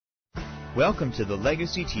Welcome to the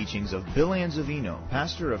legacy teachings of Bill Anzavino,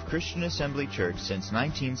 pastor of Christian Assembly Church since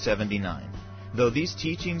 1979. Though these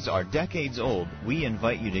teachings are decades old, we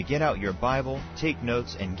invite you to get out your Bible, take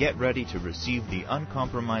notes, and get ready to receive the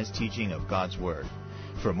uncompromised teaching of God's Word.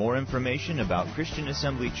 For more information about Christian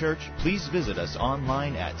Assembly Church, please visit us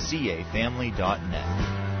online at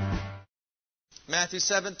cafamily.net. Matthew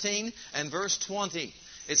 17 and verse 20.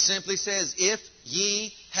 It simply says, if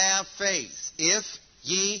ye have faith, if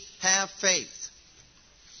ye have faith,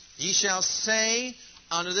 ye shall say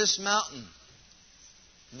unto this mountain,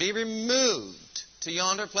 be removed to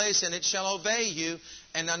yonder place, and it shall obey you.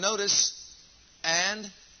 And now notice, and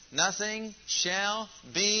nothing shall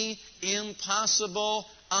be impossible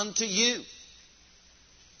unto you.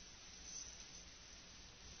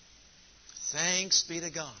 Thanks be to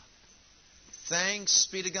God. Thanks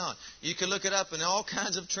be to God. You can look it up in all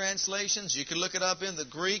kinds of translations. You can look it up in the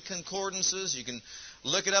Greek concordances. You can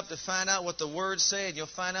look it up to find out what the words say, and you'll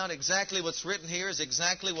find out exactly what's written here is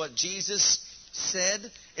exactly what Jesus said.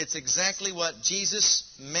 It's exactly what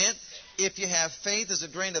Jesus meant. If you have faith as a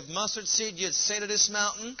grain of mustard seed, you'd say to this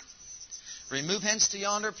mountain, remove hence to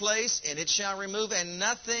yonder place, and it shall remove, and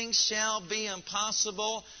nothing shall be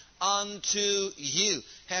impossible unto you.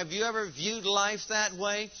 Have you ever viewed life that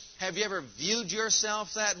way? Have you ever viewed yourself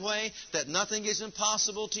that way, that nothing is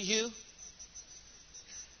impossible to you?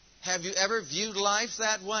 Have you ever viewed life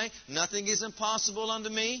that way? Nothing is impossible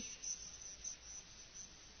unto me?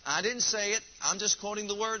 I didn't say it. I'm just quoting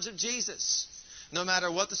the words of Jesus. No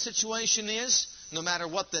matter what the situation is, no matter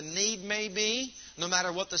what the need may be, no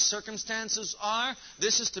matter what the circumstances are,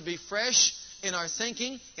 this is to be fresh in our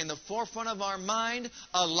thinking, in the forefront of our mind,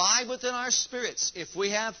 alive within our spirits. If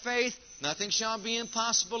we have faith, nothing shall be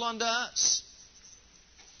impossible unto us.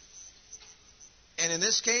 And in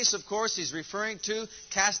this case, of course, he's referring to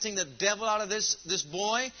casting the devil out of this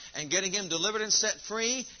boy and getting him delivered and set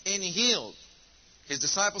free and healed. His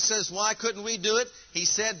disciple says, why couldn't we do it? He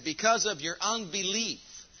said, because of your unbelief.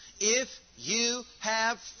 If you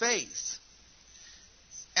have faith,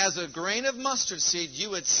 as a grain of mustard seed,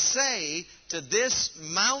 you would say to this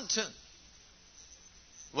mountain,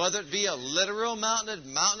 whether it be a literal mountain, a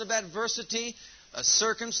mountain of adversity, a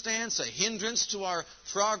circumstance, a hindrance to our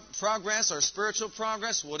progress, our spiritual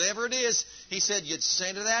progress, whatever it is, he said, you'd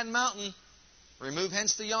say to that mountain, remove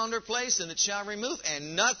hence to yonder place, and it shall remove,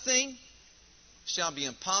 and nothing shall be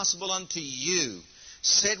impossible unto you.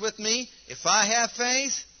 Say it with me, if I have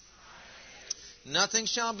faith, nothing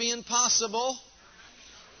shall be impossible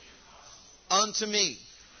unto me.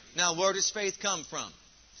 Now, where does faith come from?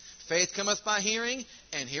 Faith cometh by hearing,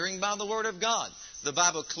 and hearing by the Word of God. The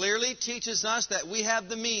Bible clearly teaches us that we have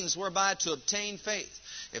the means whereby to obtain faith.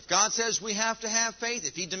 If God says we have to have faith,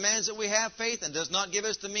 if He demands that we have faith and does not give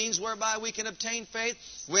us the means whereby we can obtain faith,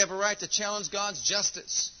 we have a right to challenge God's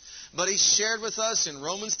justice. But He shared with us in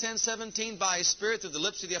Romans 10:17 by His Spirit through the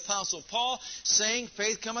lips of the Apostle Paul, saying,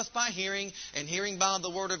 faith cometh by hearing, and hearing by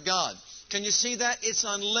the Word of God. Can you see that? It's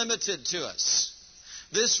unlimited to us.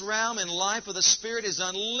 This realm in life of the Spirit is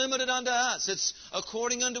unlimited unto us. It's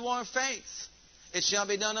according unto our faith. It shall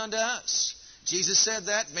be done unto us. Jesus said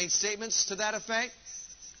that, made statements to that effect.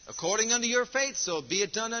 According unto your faith, so be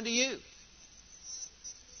it done unto you.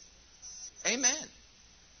 Amen.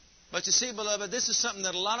 But you see, beloved, this is something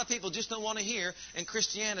that a lot of people just don't want to hear in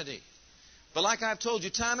Christianity. But like I've told you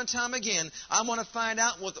time and time again, I want to find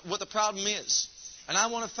out what the problem is. And I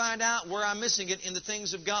want to find out where I'm missing it in the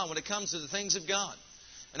things of God when it comes to the things of God.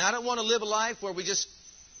 And I don't want to live a life where we just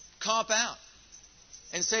cop out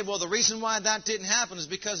and say, well, the reason why that didn't happen is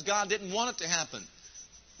because God didn't want it to happen.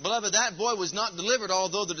 Beloved, that boy was not delivered,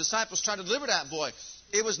 although the disciples tried to deliver that boy.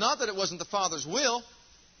 It was not that it wasn't the Father's will.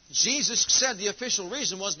 Jesus said the official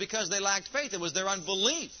reason was because they lacked faith. It was their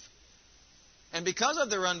unbelief. And because of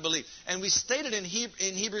their unbelief. And we stated in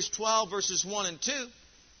Hebrews 12, verses 1 and 2,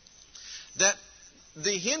 that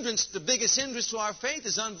the biggest hindrance to our faith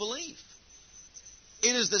is unbelief.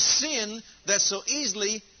 It is the sin that so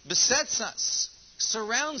easily besets us,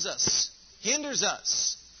 surrounds us, hinders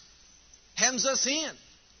us, hems us in,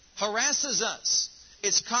 harasses us.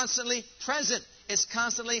 It's constantly present. It's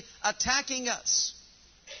constantly attacking us.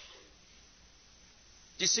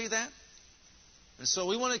 Do you see that? And so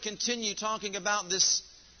we want to continue talking about this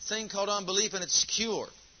thing called unbelief and its cure.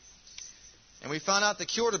 And we found out the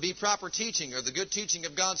cure to be proper teaching, or the good teaching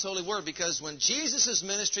of God's holy word, because when Jesus'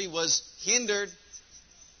 ministry was hindered,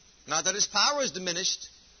 not that His power was diminished,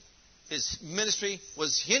 His ministry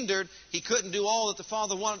was hindered. He couldn't do all that the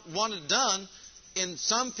Father wanted done in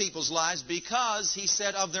some people's lives because He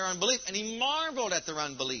said of their unbelief. And He marveled at their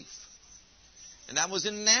unbelief. And that was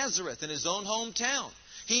in Nazareth, in His own hometown.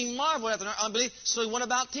 He marveled at their unbelief, so he went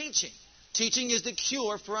about teaching. Teaching is the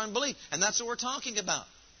cure for unbelief, and that's what we're talking about.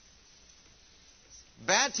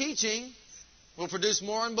 Bad teaching will produce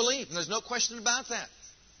more unbelief, and there's no question about that.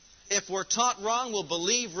 If we're taught wrong, we'll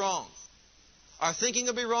believe wrong. Our thinking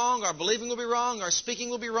will be wrong, our believing will be wrong, our speaking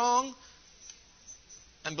will be wrong.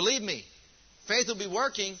 And believe me, faith will be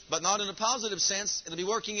working, but not in a positive sense. It'll be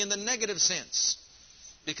working in the negative sense.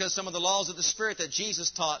 Because some of the laws of the Spirit that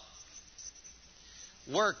Jesus taught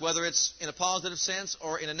work, whether it's in a positive sense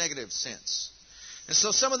or in a negative sense. And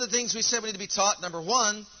so some of the things we said we need to be taught, number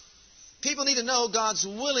one, people need to know God's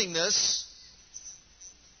willingness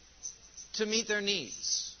to meet their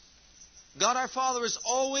needs. God our Father is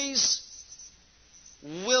always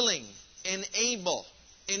willing and able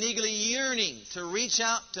and eagerly yearning to reach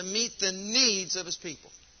out to meet the needs of His people.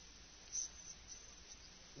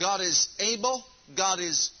 God is able, God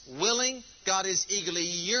is willing, God is eagerly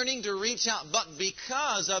yearning to reach out, but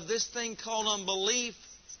because of this thing called unbelief,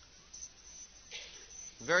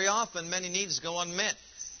 very often many needs go unmet.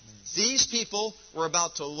 These people were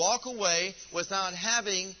about to walk away without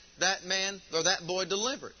having that man or that boy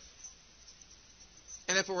delivered.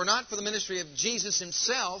 And if it were not for the ministry of Jesus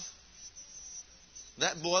Himself,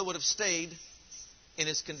 that boy would have stayed in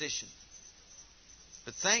his condition.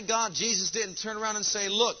 But thank God Jesus didn't turn around and say,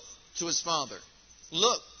 look, to his father,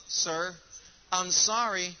 look, sir, I'm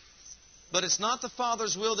sorry, but it's not the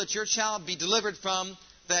Father's will that your child be delivered from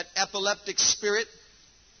that epileptic spirit,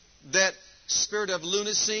 that spirit of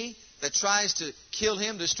lunacy that tries to kill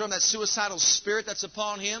him, destroy him, that suicidal spirit that's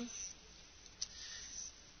upon him.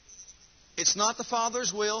 It's not the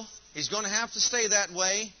Father's will. He's going to have to stay that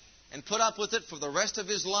way and put up with it for the rest of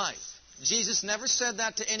his life. Jesus never said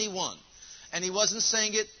that to anyone. And He wasn't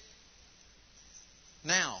saying it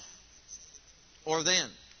now or then.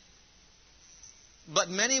 But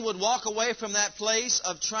many would walk away from that place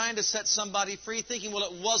of trying to set somebody free thinking,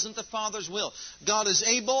 well, it wasn't the Father's will. God is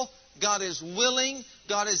able. God is willing.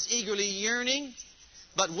 God is eagerly yearning.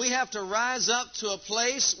 But we have to rise up to a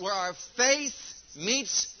place where our faith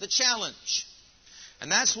meets the challenge.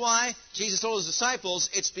 And that's why Jesus told His disciples,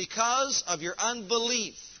 it's because of your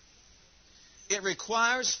unbelief. It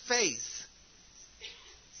requires faith.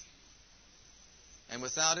 And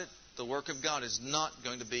without it, the work of God is not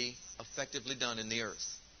going to be effectively done in the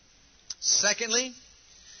earth. Secondly,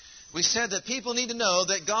 we said that people need to know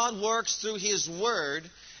that God works through His Word,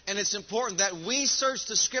 and it's important that we search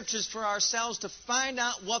the Scriptures for ourselves to find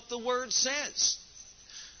out what the Word says.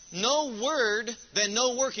 No word, then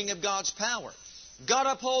no working of God's power. God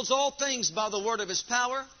upholds all things by the word of His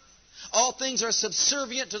power. All things are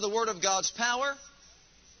subservient to the word of God's power.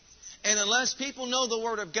 And unless people know the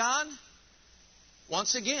Word of God,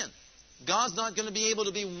 once again, God's not going to be able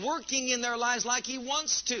to be working in their lives like He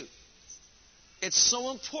wants to. It's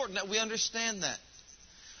so important that we understand that.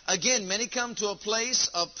 Again, many come to a place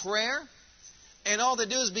of prayer, and all they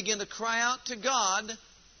do is begin to cry out to God,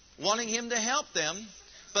 wanting Him to help them,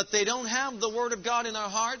 but they don't have the Word of God in their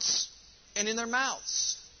hearts and in their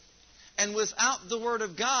mouths. And without the Word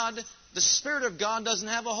of God, the Spirit of God doesn't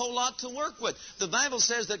have a whole lot to work with. The Bible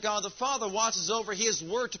says that God the Father watches over His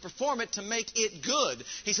Word to perform it, to make it good.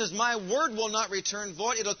 He says, my Word will not return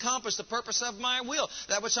void. It'll accomplish the purpose of my will.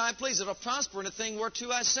 That which I please. It'll prosper in the thing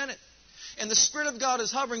whereto I sent it. And the Spirit of God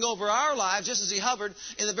is hovering over our lives, just as He hovered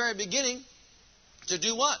in the very beginning, to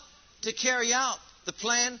do what? To carry out the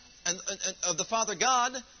plan of the Father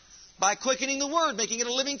God by quickening the Word, making it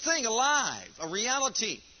a living thing, alive, a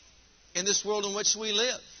reality in this world in which we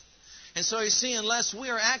live. And so you see, unless we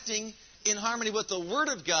are acting in harmony with the Word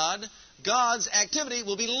of God, God's activity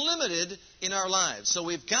will be limited in our lives. So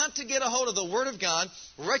we've got to get a hold of the Word of God,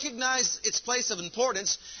 recognize its place of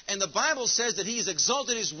importance, and the Bible says that He has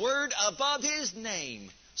exalted His Word above His name.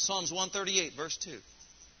 Psalms 138, verse 2.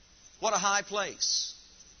 What a high place.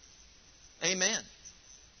 Amen.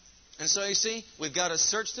 And so you see, we've got to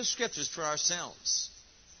search the Scriptures for ourselves,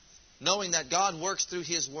 knowing that God works through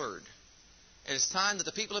His Word. And it's time that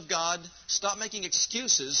the people of God stop making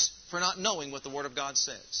excuses for not knowing what the Word of God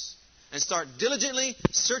says, and start diligently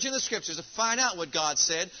searching the Scriptures to find out what God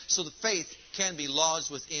said, so that faith can be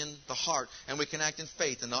lodged within the heart, and we can act in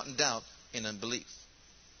faith and not in doubt, in unbelief.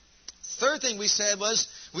 Third thing we said was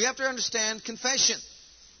we have to understand confession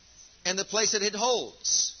and the place that it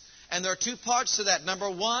holds. And there are two parts to that. Number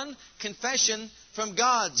one, confession from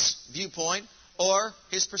God's viewpoint or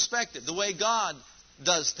His perspective, the way God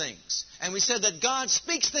does things. And we said that God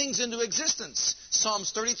speaks things into existence.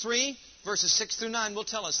 Psalms 33, verses 6 through 9 will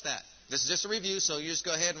tell us that. This is just a review, so you just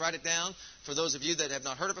go ahead and write it down. For those of you that have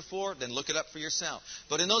not heard it before, then look it up for yourself.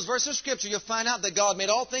 But in those verses of Scripture, you'll find out that God made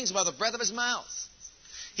all things by the breath of His mouth.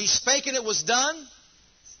 He spake and it was done.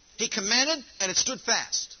 He commanded and it stood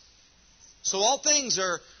fast. So all things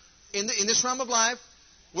are, in this realm of life,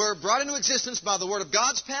 were brought into existence by the Word of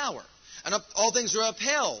God's power. And all things are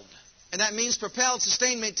upheld. And that means propelled,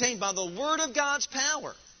 sustained, maintained by the Word of God's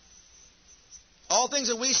power. All things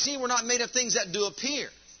that we see were not made of things that do appear,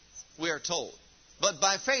 we are told. But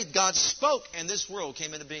by faith, God spoke and this world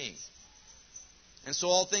came into being. And so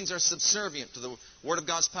all things are subservient to the Word of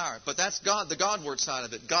God's power. But that's God, the God Word side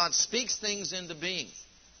of it. God speaks things into being.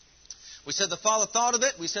 We said the Father thought of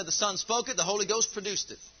it. We said the Son spoke it. The Holy Ghost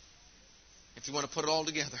produced it. If you want to put it all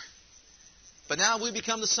together. But now we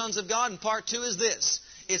become the sons of God, and part 2 is this.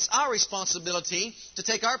 It's our responsibility to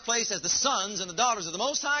take our place as the sons and the daughters of the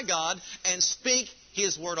Most High God and speak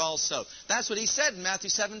His Word also. That's what He said in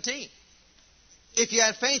Matthew 17. If you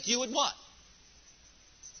had faith, you would what?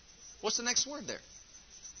 What's the next word there?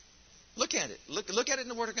 Look at it. Look at it in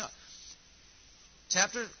the Word of God.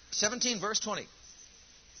 Chapter 17, verse 20.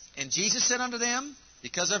 And Jesus said unto them,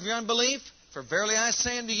 because of your unbelief, for verily I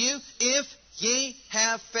say unto you, if ye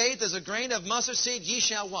have faith as a grain of mustard seed, ye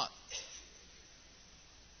shall what?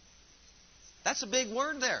 That's a big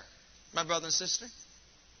word there, my brother and sister.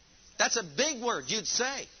 That's a big word you'd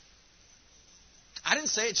say. I didn't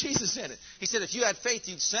say it, Jesus said it. He said if you had faith,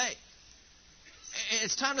 you'd say. And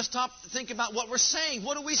it's time to stop thinking about what we're saying.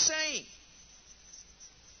 What are we saying?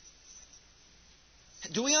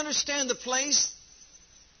 Do we understand the place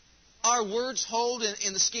our words hold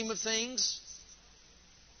in the scheme of things?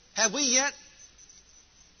 Have we yet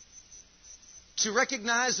to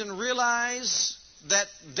recognize and realize that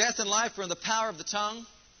death and life are in the power of the tongue?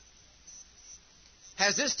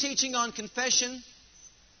 Has this teaching on confession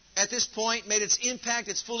at this point made its impact,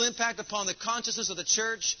 its full impact upon the consciousness of the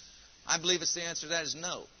church? I believe it's the answer to that is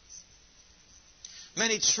no.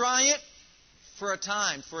 Many try it for a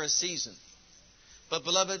time, for a season. But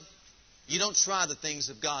beloved, you don't try the things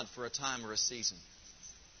of God for a time or a season.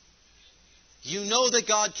 You know that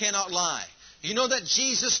God cannot lie. You know that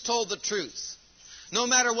Jesus told the truth. No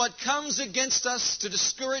matter what comes against us to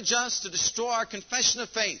discourage us, to destroy our confession of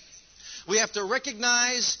faith, we have to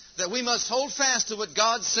recognize that we must hold fast to what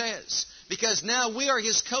God says, because now we are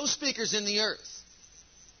His co-speakers in the earth.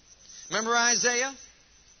 Remember Isaiah?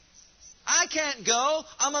 I can't go.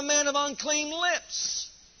 I'm a man of unclean lips.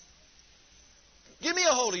 Give me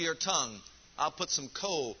a hold of your tongue. I'll put some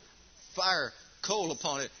coal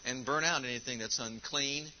upon it and burn out anything that's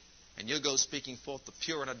unclean. And you'll go speaking forth the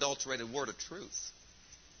pure and adulterated word of truth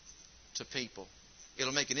to people.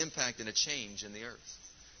 It'll make an impact and a change in the earth.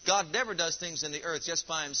 God never does things in the earth just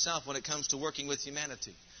by Himself when it comes to working with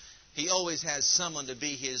humanity. He always has someone to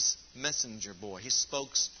be His messenger boy, His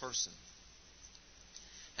spokesperson.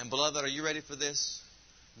 And beloved, are you ready for this?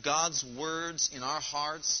 God's words in our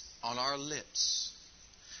hearts, on our lips,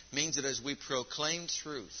 means that as we proclaim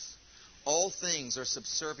truth, all things are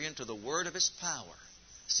subservient to the word of His power.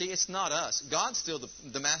 See, it's not us. God's still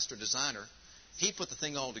the master designer. He put the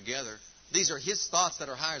thing all together. These are His thoughts that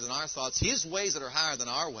are higher than our thoughts, His ways that are higher than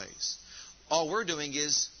our ways. All we're doing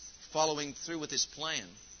is following through with His plan.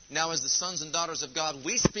 Now, as the sons and daughters of God,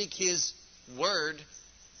 we speak His word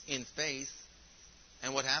in faith.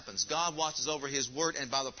 And what happens? God watches over His word and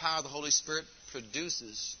by the power of the Holy Spirit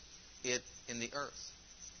produces it in the earth.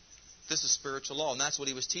 This is spiritual law, and that's what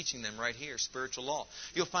He was teaching them right here, spiritual law.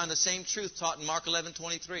 You'll find the same truth taught in Mark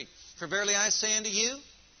 11:23. For verily I say unto you,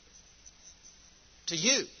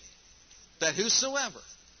 that whosoever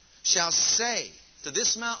shall say to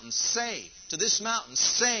this mountain, say to this mountain,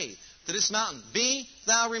 say to this mountain, be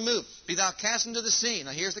thou removed, be thou cast into the sea.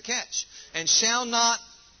 Now here's the catch. And shall not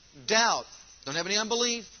doubt. Don't have any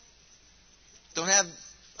unbelief. Don't have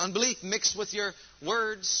unbelief mixed with your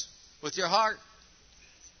words, with your heart.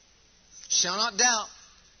 Shall not doubt.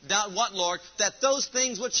 Doubt what, Lord? That those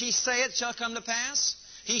things which He saith shall come to pass?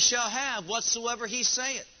 He shall have whatsoever He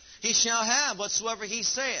saith. He shall have whatsoever He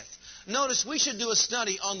saith. Notice we should do a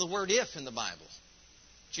study on the word if in the Bible.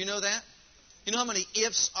 Do you know that? You know how many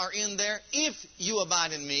ifs are in there? If you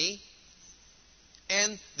abide in me.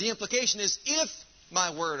 And the implication is if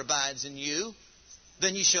my word abides in you,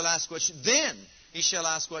 then ye shall ask what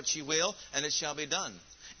ye will, and it shall be done.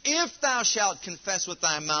 If thou shalt confess with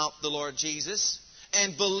thy mouth the Lord Jesus,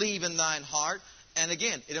 and believe in thine heart, and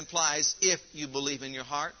again, it implies if you believe in your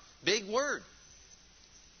heart, big word.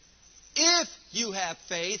 If you have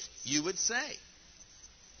faith, you would say.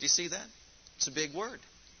 Do you see that? It's a big word.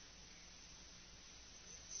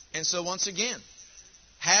 And so once again,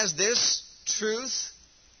 has this truth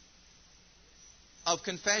of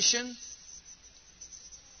confession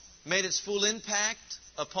made its full impact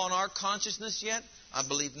upon our consciousness yet? I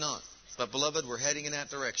believe not. But, beloved, we're heading in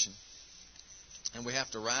that direction. And we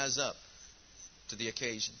have to rise up to the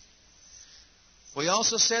occasion. We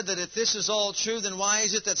also said that if this is all true, then why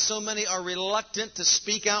is it that so many are reluctant to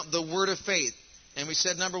speak out the word of faith? And we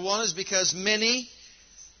said number one is because many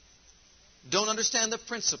don't understand the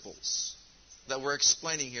principles that we're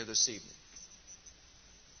explaining here this evening.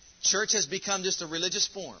 Church has become just a religious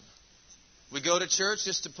form. We go to church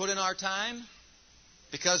just to put in our time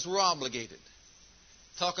because we're obligated.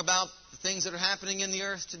 Talk about the things that are happening in the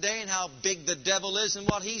earth today and how big the devil is and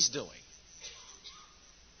what he's doing.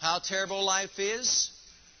 How terrible life is.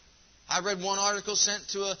 I read one article sent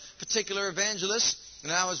to a particular evangelist,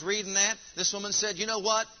 and I was reading that. This woman said, you know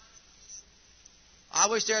what? I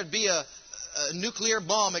wish there'd be a nuclear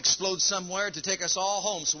bomb explode somewhere to take us all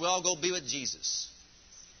home so we all go be with Jesus.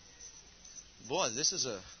 Boy, this is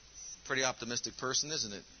a pretty optimistic person,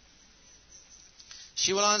 isn't it?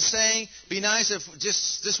 She went on saying, be nice if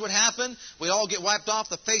just this would happen. We'd all get wiped off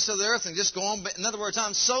the face of the earth and just go on. In other words,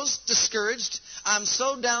 I'm so discouraged. I'm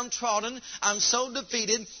so downtrodden. I'm so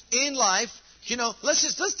defeated in life. You know, let's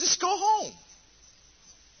just go home.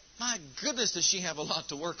 My goodness, does she have a lot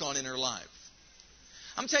to work on in her life.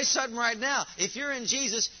 I'm going to tell you something right now. If you're in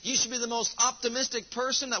Jesus, you should be the most optimistic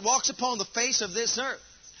person that walks upon the face of this earth.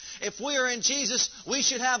 If we are in Jesus, we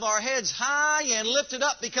should have our heads high and lifted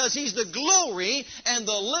up because He's the glory and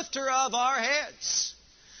the lifter of our heads.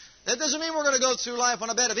 That doesn't mean we're going to go through life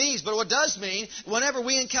on a bed of ease, but what does mean, whenever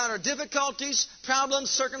we encounter difficulties,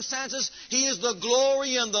 problems, circumstances, He is the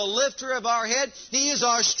glory and the lifter of our head. He is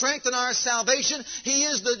our strength and our salvation. He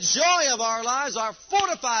is the joy of our lives, our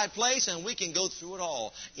fortified place, and we can go through it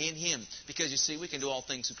all in Him. Because you see, we can do all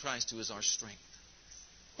things through Christ who is our strength.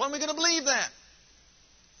 When are we going to believe that?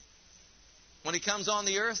 When He comes on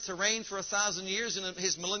the earth to reign for 1,000 years in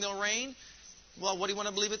His millennial reign? Well, what do you want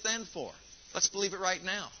to believe it then for? Let's believe it right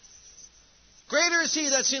now. Greater is He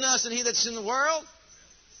that's in us than he that's in the world.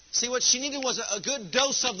 See, what she needed was a good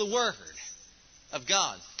dose of the Word of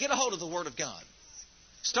God. Get a hold of the Word of God.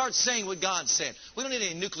 Start saying what God said. We don't need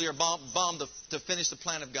any nuclear bomb to finish the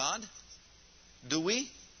plan of God. Do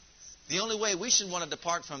we? The only way we should want to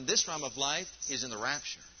depart from this realm of life is in the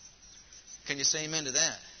rapture. Can you say amen to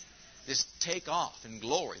that? Just take off in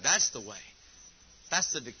glory. That's the way.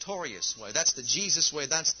 That's the victorious way. That's the Jesus way.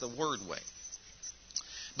 That's the Word way.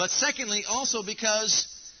 But secondly, also because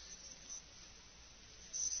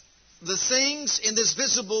the things in this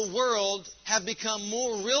visible world have become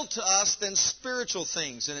more real to us than spiritual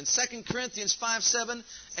things. And in 2 Corinthians 5:7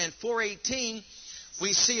 and 4:18,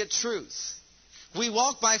 we see a truth. We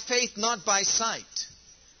walk by faith, not by sight.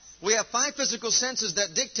 We have 5 physical senses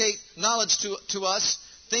that dictate knowledge to us,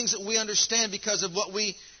 things that we understand because of what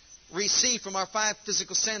we receive from our 5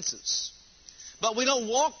 physical senses. But we don't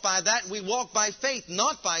walk by that. We walk by faith,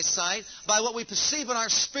 not by sight, by what we perceive in our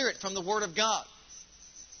spirit from the Word of God.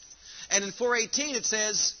 And in 4:18 it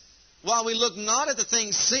says, while we look not at the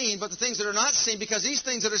things seen, but the things that are not seen, because these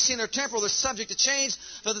things that are seen are temporal, they're subject to change.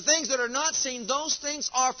 But the things that are not seen, those things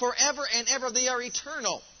are forever and ever. They are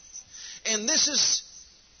eternal. And this is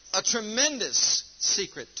a tremendous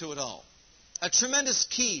secret to it all. A tremendous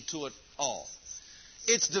key to it all.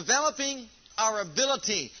 It's developing our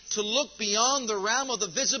ability to look beyond the realm of the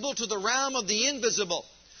visible to the realm of the invisible.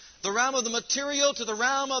 The realm of the material to the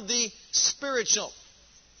realm of the spiritual.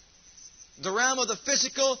 The realm of the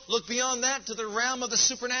physical, look beyond that to the realm of the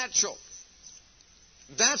supernatural.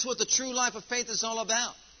 That's what the true life of faith is all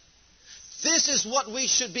about. This is what we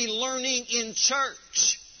should be learning in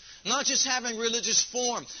church. Not just having religious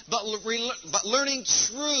form, but learning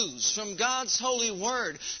truths from God's holy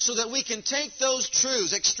Word so that we can take those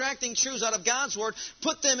truths, extracting truths out of God's Word,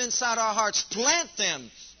 put them inside our hearts, plant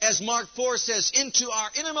them, as Mark 4 says, into our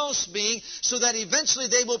innermost being so that eventually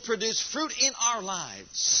they will produce fruit in our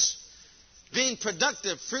lives. Being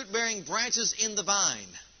productive, fruit-bearing branches in the vine.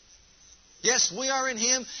 Yes, we are in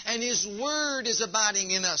Him, and His Word is abiding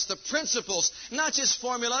in us. The principles, not just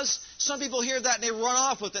formulas. Some people hear that and they run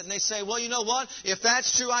off with it and they say, well, you know what? If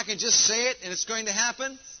that's true, I can just say it and it's going to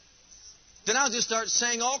happen. Then I'll just start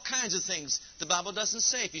saying all kinds of things. The Bible doesn't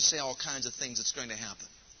say if you say all kinds of things, it's going to happen.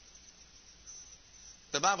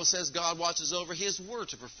 The Bible says God watches over His Word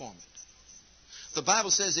to perform it. The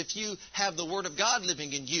Bible says if you have the Word of God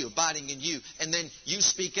living in you, abiding in you, and then you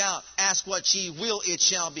speak out, ask what ye will, it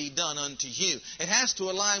shall be done unto you. It has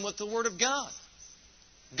to align with the Word of God.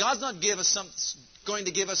 God's not going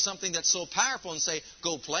to give us something that's so powerful and say,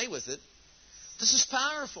 go play with it. This is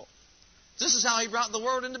powerful. This is how He brought the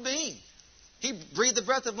world into being. He breathed the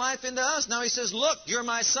breath of life into us. Now He says, look, you're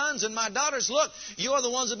my sons and my daughters. Look, you are the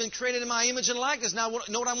ones that have been created in my image and likeness. Now,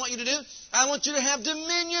 know what I want you to do? I want you to have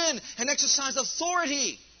dominion and exercise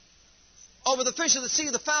authority over the fish of the sea,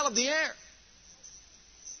 the fowl of the air.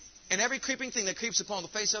 And every creeping thing that creeps upon the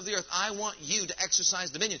face of the earth, I want you to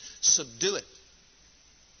exercise dominion. Subdue it.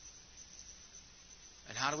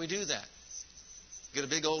 And how do we do that? Get a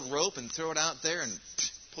big old rope and throw it out there and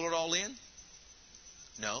pull it all in?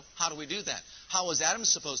 No. How do we do that? How was Adam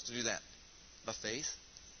supposed to do that? By faith.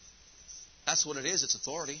 That's what it is. It's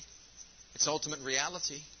authority. It's ultimate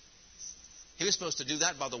reality. He was supposed to do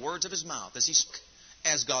that by the words of his mouth.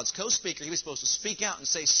 As God's co-speaker, he was supposed to speak out and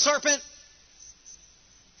say, serpent!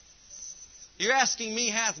 You're asking me,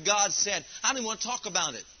 hath God said? I don't even want to talk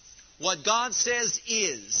about it. What God says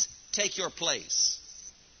is, take your place.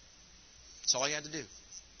 That's all he had to do.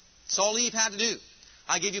 That's all Eve had to do.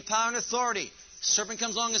 I give you power and authority. Serpent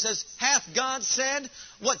comes along and says, hath God said?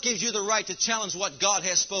 What gives you the right to challenge what God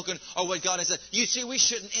has spoken or what God has said? You see, we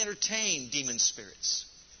shouldn't entertain demon spirits.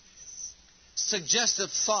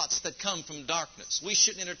 Suggestive thoughts that come from darkness. We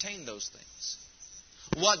shouldn't entertain those things.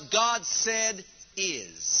 What God said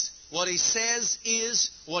is. What He says is.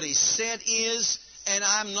 What He said is. And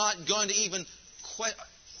I'm not going to even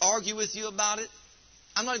argue with you about it.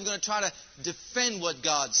 I'm not even going to try to defend what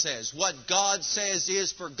God says. What God says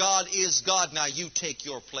is, for God is God. Now you take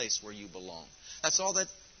your place where you belong. That's all that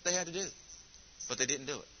they had to do. But they didn't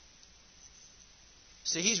do it.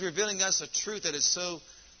 See, He's revealing us a truth that is so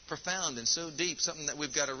profound and so deep, something that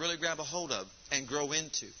we've got to really grab a hold of and grow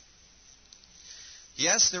into.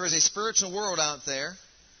 Yes, there is a spiritual world out there.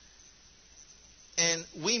 And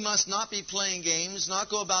we must not be playing games, not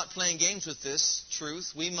go about playing games with this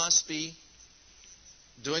truth. We must be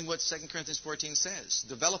doing what 2 Corinthians 14 says,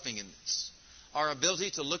 developing in this. Our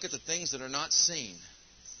ability to look at the things that are not seen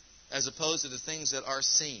as opposed to the things that are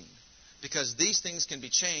seen. Because these things can be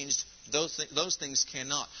changed, those things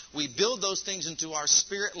cannot. We build those things into our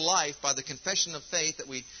spirit life by the confession of faith that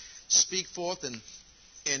we speak forth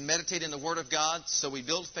and meditate in the Word of God. So we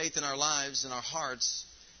build faith in our lives and our hearts.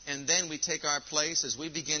 And then we take our place as we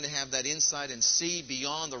begin to have that insight and see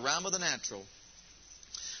beyond the realm of the natural.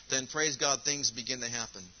 Then, praise God, things begin to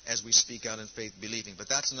happen as we speak out in faith, believing. But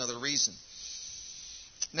that's another reason.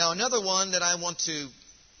 Now, another one that I want to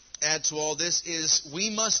add to all this is we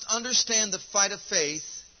must understand the fight of faith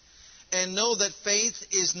and know that faith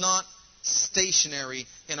is not stationary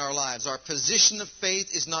in our lives. Our position of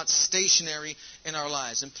faith is not stationary in our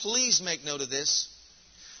lives. And please make note of this.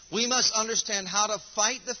 We must understand how to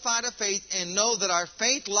fight the fight of faith and know that our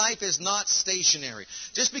faith life is not stationary.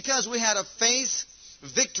 Just because we had a faith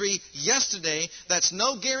victory yesterday, that's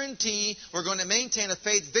no guarantee we're going to maintain a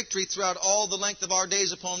faith victory throughout all the length of our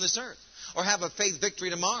days upon this earth, or have a faith victory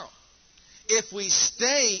tomorrow. If we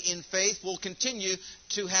stay in faith, we'll continue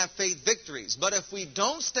to have faith victories. But if we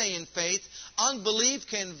don't stay in faith, unbelief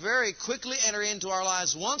can very quickly enter into our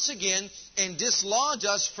lives once again and dislodge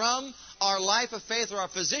us from our life of faith or our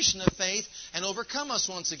position of faith and overcome us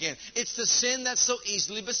once again. It's the sin that so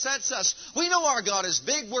easily besets us. We know our God is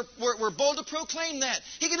big. We're bold to proclaim that.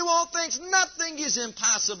 He can do all things. Nothing is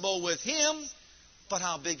impossible with Him. But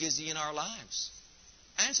how big is He in our lives?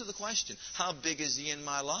 Answer the question. How big is He in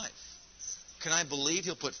my life? Can I believe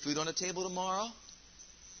He'll put food on the table tomorrow?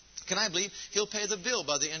 Can I believe He'll pay the bill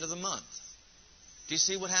by the end of the month? Do you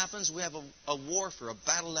see what happens? We have a warfare, a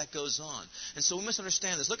battle that goes on. And so we must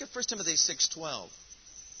understand this. Look at 1 Timothy 6:12.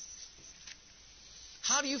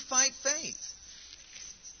 How do you fight faith?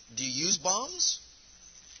 Do you use bombs?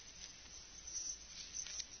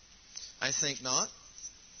 I think not.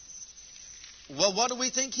 Well, what do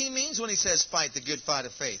we think he means when he says fight the good fight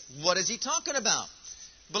of faith? What is he talking about?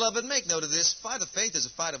 Beloved, make note of this. Fight of faith is a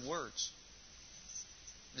fight of words.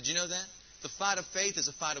 Did you know that? The fight of faith is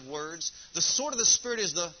a fight of words. The sword of the Spirit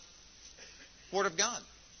is the Word of God.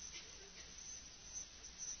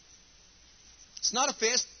 It's not a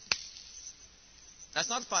fist. That's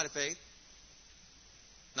not a fight of faith.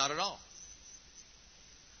 Not at all.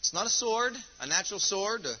 It's not a sword, a natural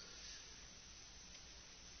sword, a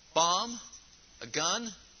bomb, a gun,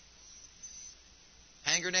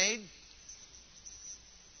 hand grenade.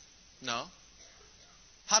 No.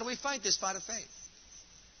 How do we fight this fight of faith?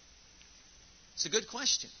 It's a good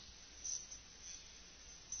question.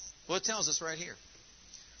 Well, it tells us right here.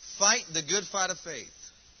 Fight the good fight of faith.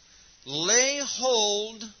 Lay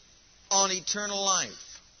hold on eternal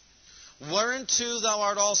life, whereunto thou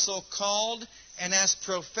art also called, and hast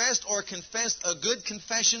professed or confessed a good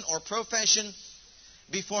confession or profession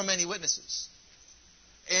before many witnesses.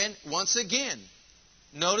 And once again,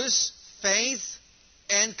 notice faith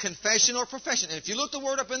and confession or profession. And if you look the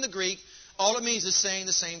word up in the Greek, all it means is saying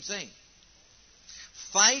the same thing.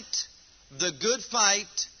 Fight the good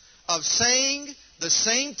fight of saying the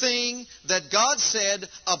same thing that God said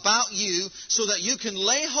about you so that you can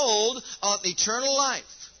lay hold on eternal life.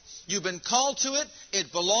 You've been called to it.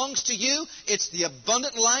 It belongs to you. It's the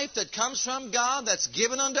abundant life that comes from God that's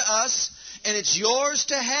given unto us, and it's yours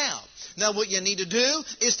to have. Now what you need to do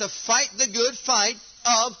is to fight the good fight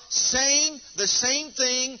of saying the same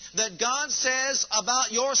thing that God says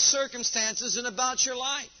about your circumstances and about your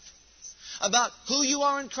life. About who you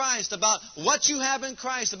are in Christ, about what you have in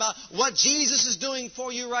Christ, about what Jesus is doing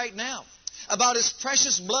for you right now, about His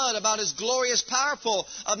precious blood, about His glorious, powerful,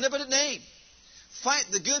 omnipotent name. Fight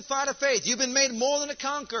the good fight of faith. You've been made more than a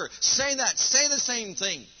conqueror. Say that. Say the same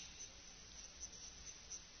thing.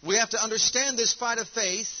 We have to understand this fight of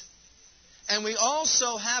faith. And we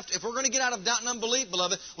also have to, if we're going to get out of doubt and unbelief,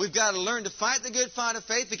 beloved, we've got to learn to fight the good fight of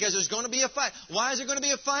faith because there's going to be a fight. Why is there going to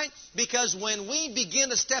be a fight? Because when we begin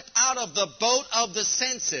to step out of the boat of the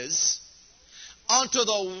senses onto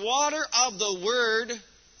the water of the Word,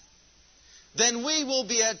 then we will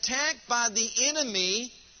be attacked by the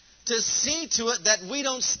enemy to see to it that we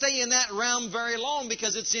don't stay in that realm very long,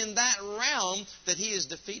 because it's in that realm that he is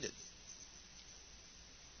defeated.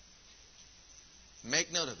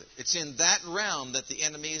 Make note of it. It's in that realm that the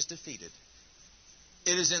enemy is defeated.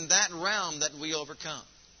 It is in that realm that we overcome.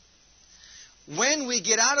 When we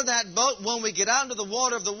get out of that boat, when we get out into the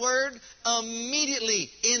water of the Word,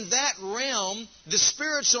 immediately in that realm, the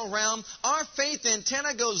spiritual realm, our faith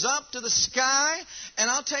antenna goes up to the sky.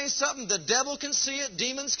 And I'll tell you something, the devil can see it,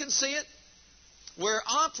 demons can see it. We're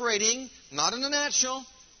operating not in the natural,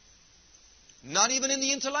 not even in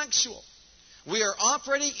the intellectual. We are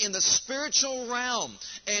operating in the spiritual realm.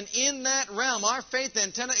 And in that realm, our faith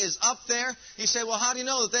antenna is up there. You say, well, how do you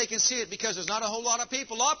know that they can see it? Because there's not a whole lot of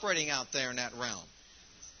people operating out there in that realm.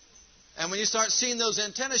 And when you start seeing those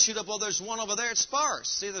antennas shoot up, well, there's one over there. It's sparse.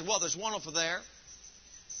 See, there's one over there.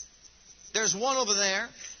 There's one over there.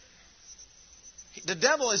 The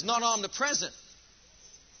devil is not omnipresent.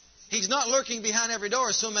 He's not lurking behind every door,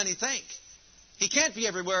 as so many think. He can't be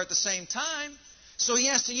everywhere at the same time. So he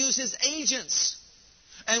has to use his agents.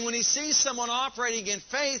 And when he sees someone operating in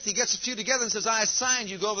faith, he gets a few together and says, I assigned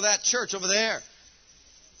you, go over that church over there.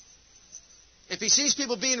 If he sees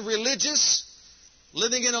people being religious,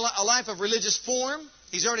 living in a life of religious form,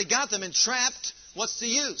 he's already got them entrapped. What's the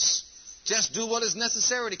use? Just do what is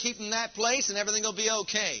necessary to keep them in that place and everything will be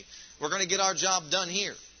okay. We're going to get our job done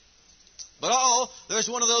here. But there's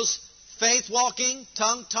one of those faith-walking,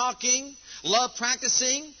 tongue-talking,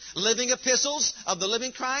 love-practicing, living epistles of the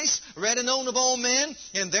living Christ, read and known of all men,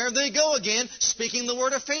 and there they go again, speaking the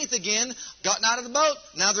word of faith again, gotten out of the boat,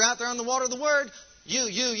 now they're out there on the water of the Word.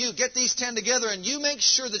 You, get these 10 together, and you make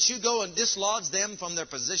sure that you go and dislodge them from their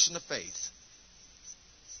position of faith.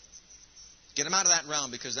 Get them out of that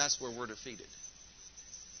realm, because that's where we're defeated.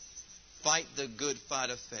 Fight the good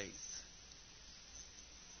fight of faith.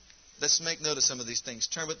 Let's make note of some of these things.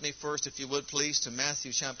 Turn with me first, if you would, please, to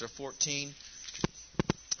Matthew chapter 14.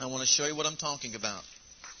 I want to show you what I'm talking about.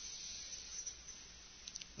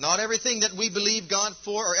 Not everything that we believe God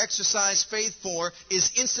for or exercise faith for is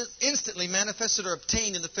instantly manifested or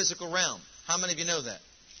obtained in the physical realm. How many of you know that?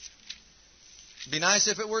 It'd be nice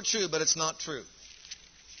if it were true, but it's not true.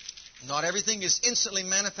 Not everything is instantly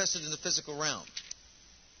manifested in the physical realm.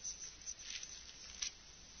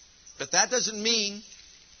 But that doesn't mean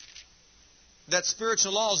that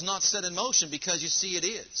spiritual law is not set in motion, because you see it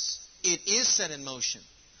is. It is set in motion.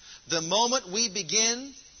 The moment we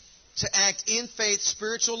begin to act in faith,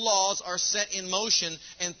 spiritual laws are set in motion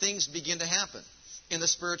and things begin to happen in the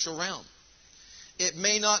spiritual realm. It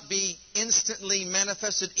may not be instantly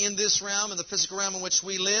manifested in this realm, in the physical realm in which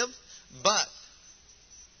we live, but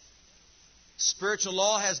spiritual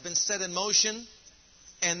law has been set in motion,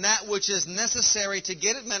 and that which is necessary to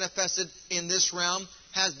get it manifested in this realm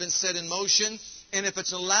has been set in motion. And if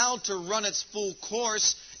it's allowed to run its full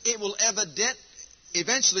course, it will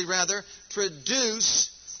eventually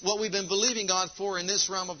produce what we've been believing God for in this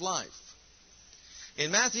realm of life.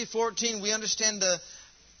 In Matthew 14, we understand the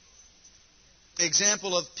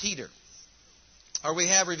example of Peter. Or we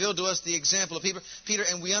have revealed to us the example of Peter,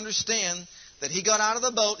 and we understand that he got out of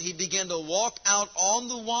the boat. He began to walk out on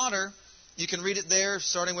the water. You can read it there,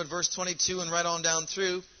 starting with verse 22 and right on down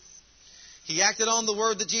through. He acted on the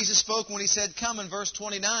word that Jesus spoke when he said, come, in verse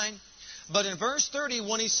 29. But in verse 30,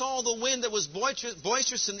 when he saw the wind that was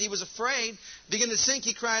boisterous and he was afraid, began to sink,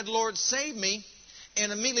 he cried, Lord, save me.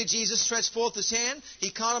 And immediately Jesus stretched forth his hand. He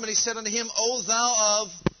caught him and he said unto him, O thou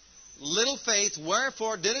of little faith,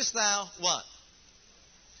 wherefore didst thou what?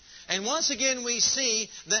 And once again we see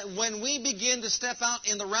that when we begin to step out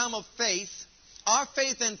in the realm of faith, our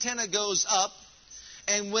faith antenna goes up.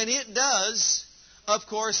 And when it does, of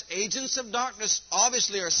course, agents of darkness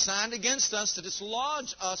obviously are assigned against us to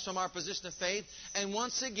dislodge us from our position of faith and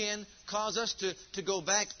once again cause us to go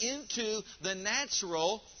back into the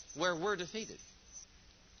natural where we're defeated.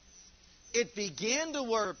 It began to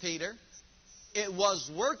work for Peter. It was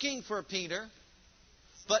working for Peter.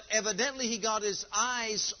 But evidently he got his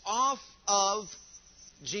eyes off of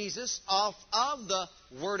Jesus, off of the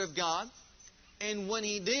Word of God. And when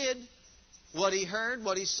he did, what he heard,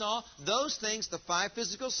 what he saw, those things, the five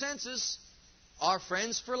physical senses, are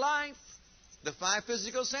friends for life. The five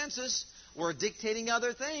physical senses were dictating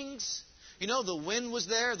other things. You know, the wind was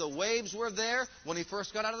there, the waves were there when he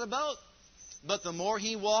first got out of the boat. But the more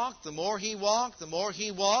he walked, the more he walked, the more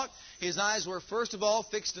he walked, his eyes were first of all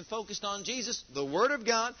fixed and focused on Jesus, the Word of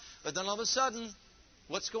God. But then all of a sudden,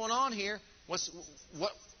 what's going on here?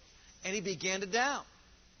 And he began to doubt.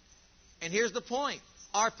 And here's the point.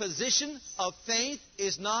 Our position of faith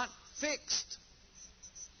is not fixed.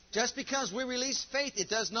 Just because we release faith, it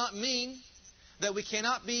does not mean that we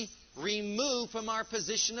cannot be removed from our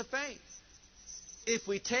position of faith. If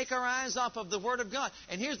we take our eyes off of the Word of God.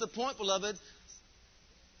 And here's the point, beloved.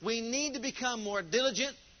 We need to become more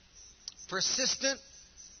diligent, persistent,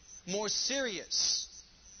 more serious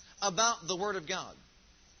about the Word of God,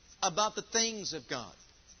 about the things of God.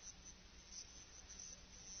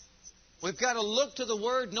 We've got to look to the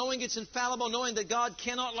Word, knowing it's infallible, knowing that God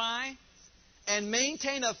cannot lie, and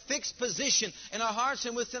maintain a fixed position in our hearts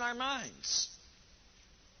and within our minds,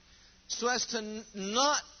 so as to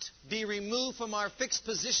not be removed from our fixed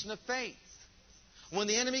position of faith. When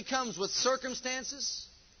the enemy comes with circumstances,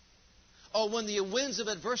 or when the winds of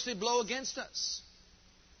adversity blow against us.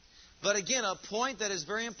 But again, a point that is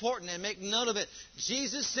very important, and make note of it.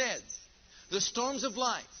 Jesus said, the storms of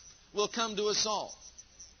life will come to us all.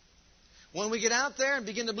 When we get out there and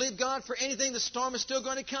begin to believe God for anything, the storm is still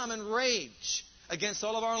going to come and rage against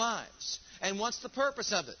all of our lives. And what's the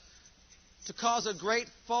purpose of it? To cause a great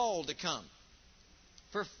fall to come,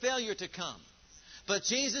 for failure to come. But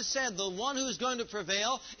Jesus said the one who's going to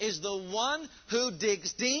prevail is the one who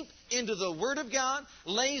digs deep into the Word of God,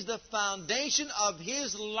 lays the foundation of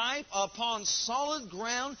his life upon solid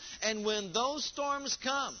ground, and when those storms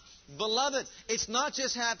come, beloved, it's not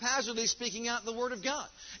just haphazardly speaking out the Word of God.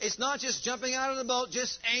 It's not just jumping out of the boat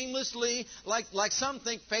just aimlessly like some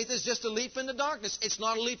think faith is just a leap into darkness. It's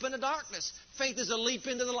not a leap into darkness. Faith is a leap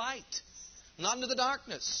into the light. Not into the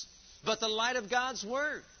darkness, but the light of God's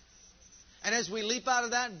Word. And as we leap out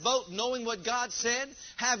of that boat, knowing what God said,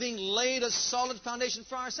 having laid a solid foundation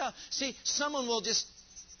for ourselves. See, someone will just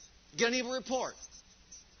get an evil report.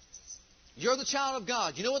 You're the child of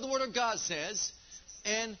God. You know what the Word of God says.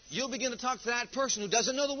 And you'll begin to talk to that person who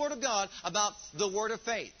doesn't know the Word of God about the Word of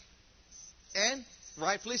faith. And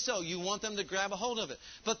rightfully so. You want them to grab a hold of it.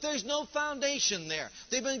 But there's no foundation there.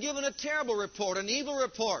 They've been given a terrible report, an evil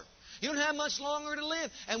report. You don't have much longer to live.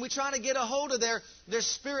 And we try to get a hold of their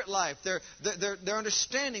spirit life, their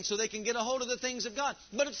understanding, so they can get a hold of the things of God.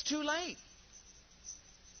 But it's too late.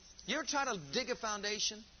 You ever try to dig a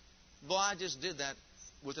foundation? Boy, I just did that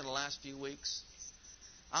within the last few weeks.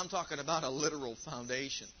 I'm talking about a literal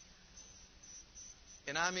foundation.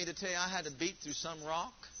 And I mean to tell you, I had to beat through some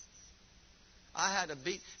rock. I had to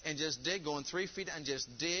beat and just dig, going 3 feet, and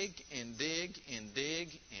just dig and dig and dig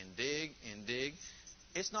and dig and dig.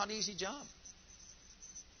 It's not an easy job.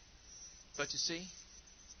 But you see,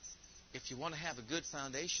 if you want to have a good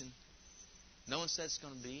foundation, no one said it's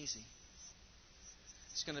going to be easy.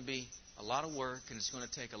 It's going to be a lot of work, and it's going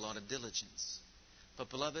to take a lot of diligence. But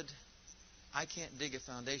beloved, I can't dig a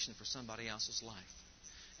foundation for somebody else's life,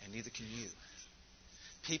 and neither can you.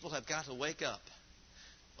 People have got to wake up,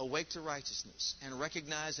 awake to righteousness, and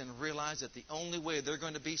recognize and realize that the only way they're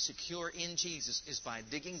going to be secure in Jesus is by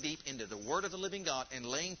digging deep into the Word of the living God and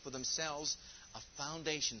laying for themselves a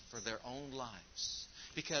foundation for their own lives.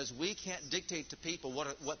 Because we can't dictate to people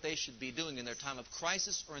what they should be doing in their time of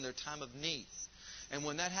crisis or in their time of need. And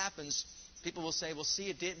when that happens, people will say, well, see,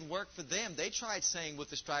 it didn't work for them. They tried saying, with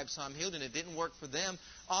the stripes I'm healed, and it didn't work for them.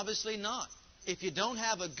 Obviously not. If you don't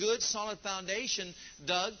have a good, solid foundation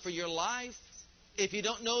dug for your life, if you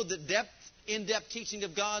don't know the in-depth teaching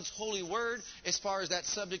of God's holy Word as far as that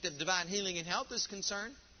subject of divine healing and health is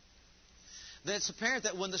concerned, then it's apparent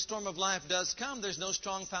that when the storm of life does come, there's no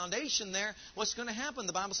strong foundation there. What's going to happen?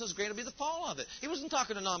 The Bible says great will be the fall of it. He wasn't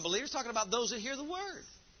talking to non-believers. He was talking about those that hear the Word.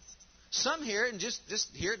 Some hear it and just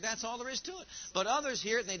hear it, that's all there is to it. But others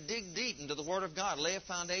hear it and they dig deep into the Word of God, lay a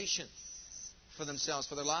foundation for themselves,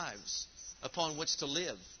 for their lives, upon which to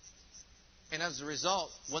live. And as a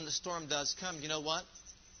result, when the storm does come, you know what?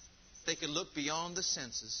 They can look beyond the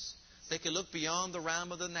senses. They can look beyond the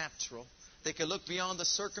realm of the natural. They can look beyond the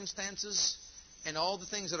circumstances and all the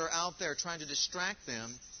things that are out there trying to distract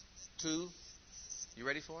them to, you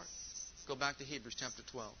ready for it? Go back to Hebrews chapter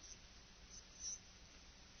 12.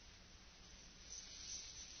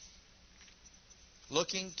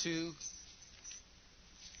 Looking to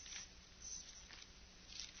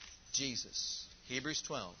Jesus. Hebrews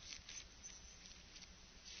 12.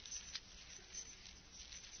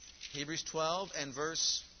 Hebrews 12 and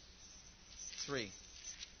verse 3.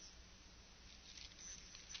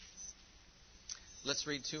 Let's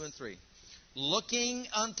read 2 and 3. Looking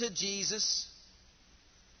unto Jesus,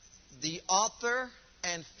 the author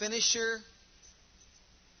and finisher,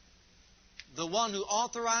 the one who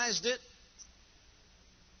authorized it,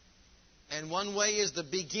 and one way is the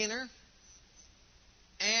beginner,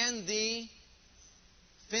 and the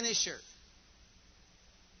finisher.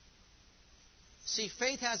 See,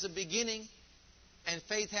 faith has a beginning and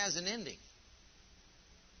faith has an ending.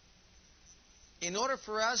 In order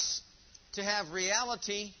for us to have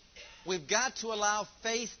reality, we've got to allow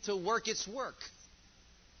faith to work its work.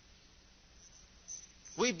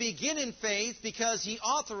 We begin in faith because He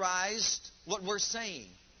authorized what we're saying.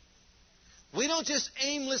 We don't just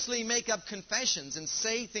aimlessly make up confessions and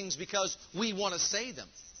say things because we want to say them.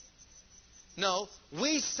 No,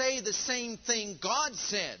 we say the same thing God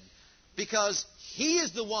said because He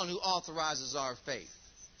is the one who authorizes our faith.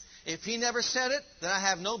 If He never said it, then I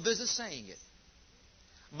have no business saying it.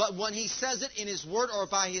 But when He says it in His Word or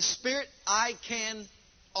by His Spirit, I can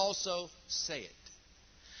also say it.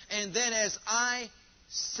 And then as I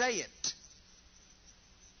say it,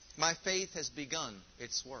 my faith has begun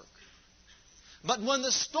its work. But when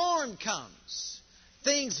the storm comes,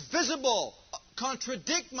 things visible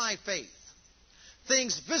contradict my faith.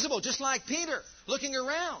 Things visible, just like Peter, looking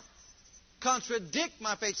around, contradict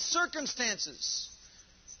my faith. Circumstances,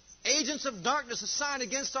 agents of darkness assigned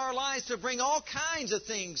against our lives to bring all kinds of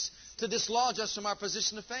things to dislodge us from our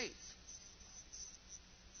position of faith.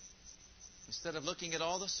 Instead of looking at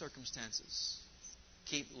all the circumstances,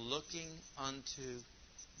 keep looking unto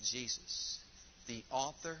Jesus, the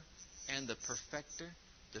author and the perfecter,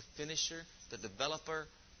 the finisher, the developer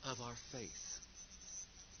of our faith.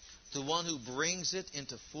 The one who brings it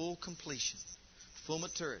into full completion, full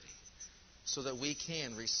maturity, so that we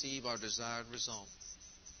can receive our desired result.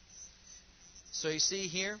 So you see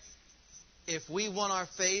here, if we want our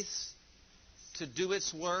faith to do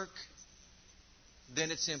its work, then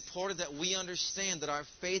it's important that we understand that our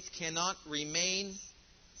faith cannot remain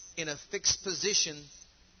in a fixed position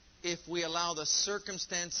if we allow the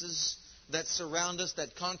circumstances that surround us,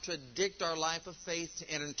 that contradict our life of faith, to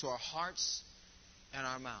enter into our hearts and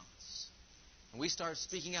our mouths. And we start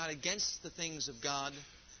speaking out against the things of God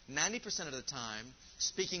 90% of the time,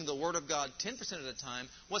 speaking the Word of God 10% of the time.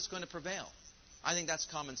 What's going to prevail? I think that's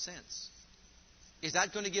common sense. Is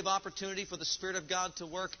that going to give opportunity for the Spirit of God to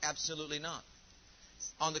work? Absolutely not.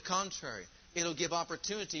 On the contrary, it'll give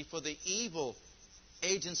opportunity for the evil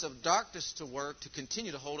agents of darkness to work, to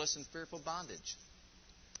continue to hold us in fearful bondage.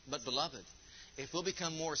 But beloved, if we'll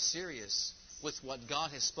become more serious with what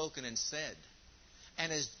God has spoken and said,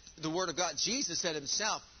 and as the Word of God, Jesus said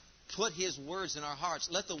Himself, put His words in our hearts,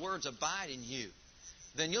 let the words abide in you,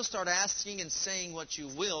 then you'll start asking and saying what you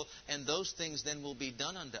will, and those things then will be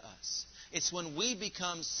done unto us. It's when we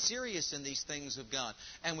become serious in these things of God,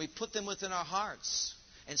 and we put them within our hearts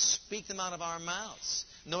and speak them out of our mouths,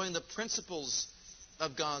 knowing the principles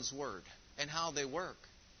of God's Word and how they work,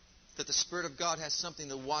 that the Spirit of God has something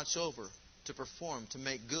to watch over, to perform, to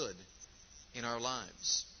make good in our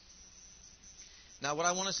lives. Now, what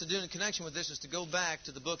I want us to do in connection with this is to go back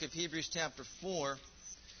to the book of Hebrews chapter 4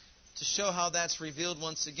 to show how that's revealed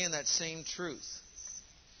once again, that same truth.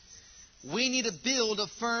 We need to build a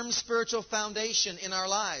firm spiritual foundation in our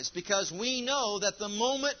lives, because we know that the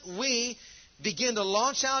moment we begin to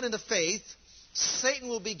launch out into faith, Satan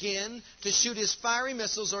will begin to shoot his fiery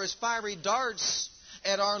missiles or his fiery darts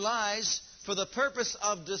at our lives for the purpose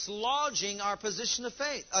of dislodging our position of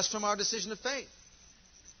faith, us from our decision of faith.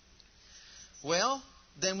 Well,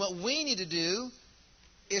 then what we need to do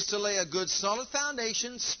is to lay a good solid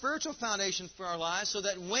foundation, spiritual foundation for our lives, so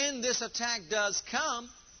that when this attack does come,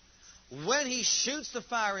 when he shoots the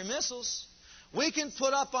fiery missiles, we can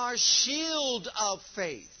put up our shield of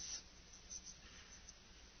faith.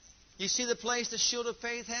 You see the place the shield of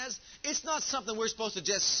faith has? It's not something we're supposed to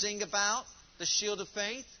just sing about, the shield of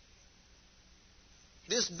faith.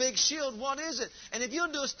 This big shield, what is it? And if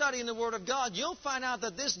you'll do a study in the Word of God, you'll find out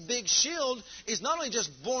that this big shield is not only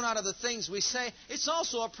just born out of the things we say, it's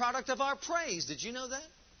also a product of our praise. Did you know that?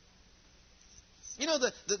 You know,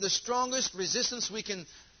 the strongest resistance we can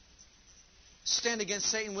stand against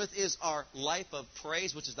Satan with is our life of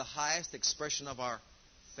praise, which is the highest expression of our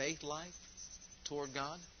faith life toward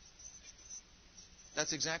God.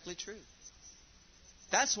 That's exactly true.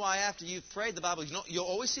 That's why after you've prayed, the Bible, you'll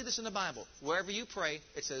always see this in the Bible. Wherever you pray,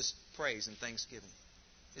 it says praise and thanksgiving.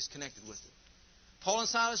 It's connected with it. Paul and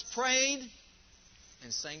Silas prayed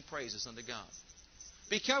and sang praises unto God.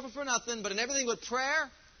 Be careful for nothing, but in everything with prayer,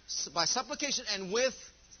 by supplication, and with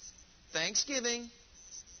thanksgiving.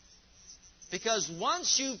 Because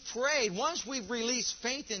once you've prayed, once we've released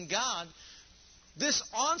faith in God, this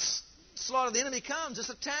onslaught of the enemy comes, this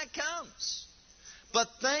attack comes. But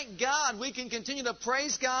thank God we can continue to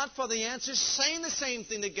praise God for the answers, saying the same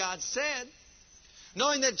thing that God said.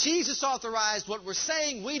 Knowing that Jesus authorized what we're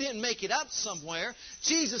saying, we didn't make it up somewhere.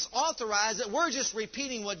 Jesus authorized it. We're just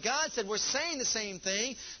repeating what God said. We're saying the same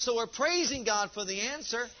thing. So we're praising God for the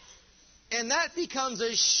answer. And that becomes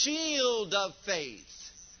a shield of faith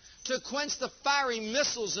to quench the fiery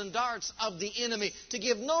missiles and darts of the enemy, to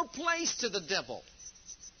give no place to the devil,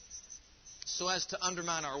 so as to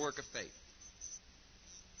undermine our work of faith.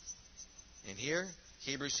 And here,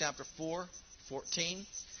 Hebrews chapter 4, 14.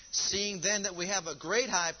 Seeing then that we have a great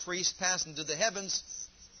high priest passing into the heavens,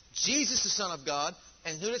 Jesus the Son of God.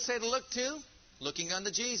 And who did it say to look to? Looking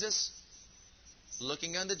unto Jesus.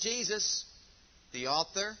 Looking unto Jesus, the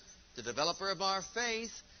author, the developer of our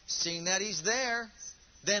faith. Seeing that He's there,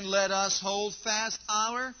 then let us hold fast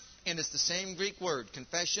our, and it's the same Greek word,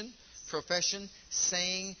 confession, profession,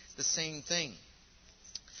 saying the same thing.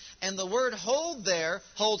 And the word hold there,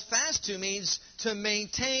 hold fast to, means to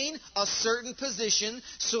maintain a certain position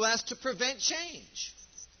so as to prevent change.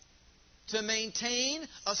 To maintain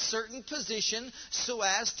a certain position so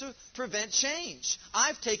as to prevent change.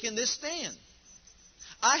 I've taken this stand.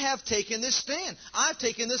 I have taken this stand. I've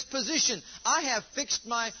taken this position. I have fixed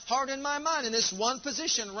my heart and my mind in this one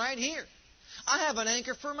position right here. I have an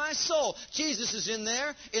anchor for my soul. Jesus is in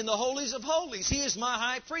there in the holies of holies. He is my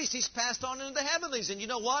high priest. He's passed on into the heavenlies. And you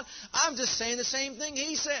know what? I'm just saying the same thing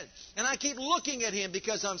He said. And I keep looking at Him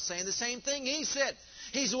because I'm saying the same thing He said.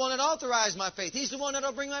 He's the one that authorized my faith. He's the one that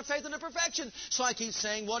will bring my faith into perfection. So I keep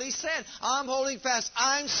saying what He said. I'm holding fast.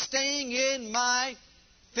 I'm staying in my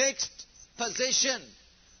fixed position.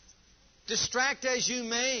 Distract as you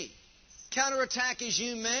may. Counterattack as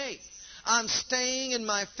you may. I'm staying in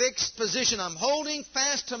my fixed position. I'm holding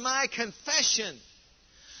fast to my confession.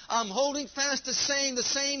 I'm holding fast to saying the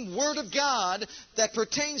same Word of God that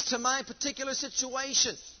pertains to my particular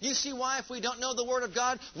situation. You see why if we don't know the Word of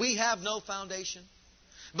God, we have no foundation?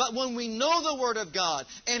 But when we know the Word of God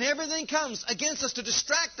and everything comes against us to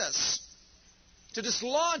distract us, to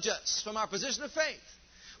dislodge us from our position of faith,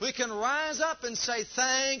 we can rise up and say,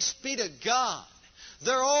 thanks be to God.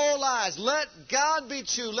 They're all lies. Let God be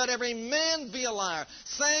true. Let every man be a liar.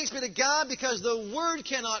 Thanks be to God because the Word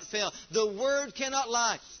cannot fail. The Word cannot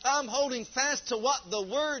lie. I'm holding fast to what the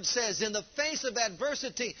Word says. In the face of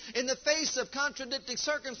adversity, in the face of contradicting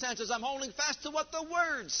circumstances, I'm holding fast to what the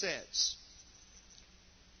Word says.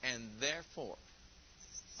 And therefore,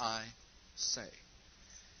 I say.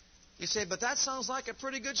 You say, but that sounds like a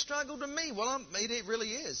pretty good struggle to me. Well, it really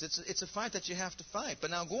is. It's a fight that you have to fight. But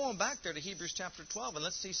now go on back there to Hebrews chapter 12, and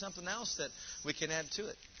let's see something else that we can add to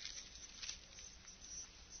it.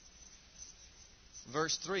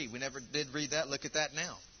 Verse 3. We never did read that. Look at that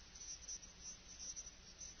now.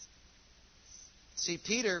 See,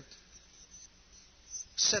 Peter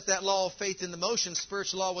set that law of faith into motion.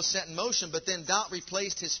 Spiritual law was set in motion, but then doubt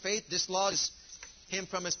replaced his faith. This law is him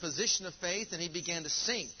from his position of faith, and he began to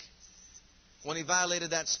sink when he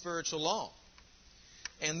violated that spiritual law.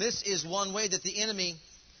 And this is one way that the enemy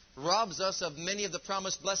robs us of many of the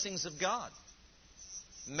promised blessings of God.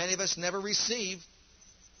 Many of us never receive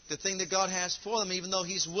the thing that God has for them, even though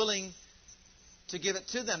He's willing to give it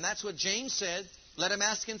to them. That's what James said. Let him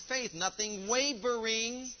ask in faith, nothing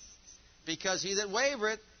wavering, because he that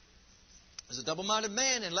wavereth is a double-minded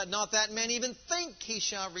man, and let not that man even think he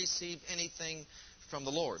shall receive anything from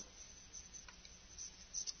the Lord.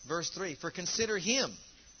 Verse 3, for consider him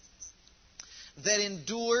that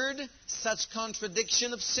endured such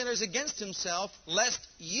contradiction of sinners against himself, lest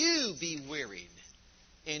you be wearied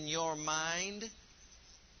in your mind,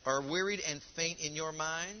 or wearied and faint in your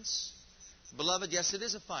minds. Beloved, yes, it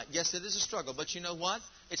is a fight. Yes, it is a struggle. But you know what?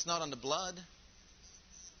 It's not unto blood.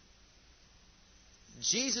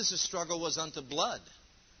 Jesus' struggle was unto blood.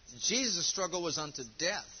 Jesus' struggle was unto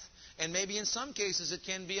death. And maybe in some cases it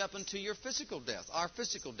can be up unto your physical death, our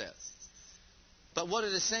physical death. But what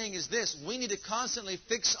it is saying is this: we need to constantly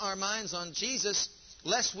fix our minds on Jesus,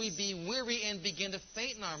 lest we be weary and begin to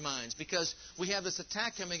faint in our minds, because we have this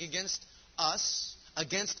attack coming against us,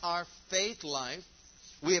 against our faith life.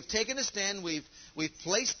 We have taken a stand. We've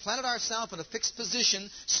planted ourselves in a fixed position,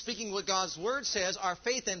 speaking what God's Word says. Our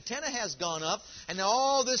faith antenna has gone up, and now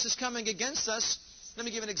all this is coming against us. Let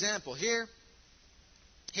me give an example. Here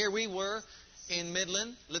we were in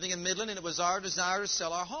Midland, living in Midland, and it was our desire to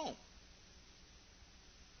sell our home.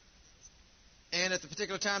 And at the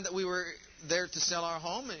particular time that we were there to sell our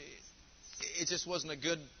home, it just wasn't a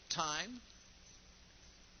good time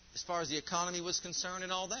as far as the economy was concerned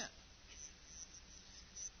and all that.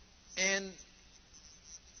 And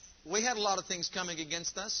we had a lot of things coming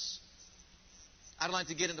against us. I don't like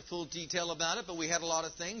to get into full detail about it, but we had a lot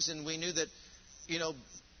of things, and we knew that,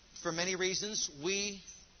 for many reasons, we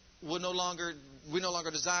no longer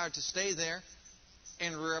desired to stay there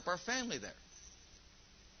and rear up our family there.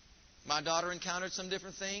 My daughter encountered some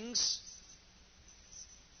different things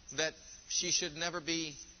that she should never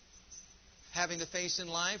be having to face in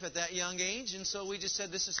life at that young age, and so we just said,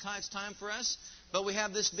 it's time for us. But we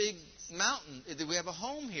have this big mountain. We have a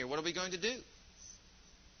home here. What are we going to do?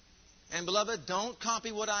 And beloved, don't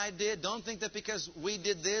copy what I did. Don't think that because we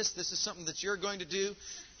did this is something that you're going to do.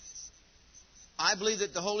 I believe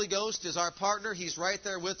that the Holy Ghost is our partner. He's right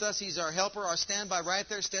there with us. He's our helper, our standby, right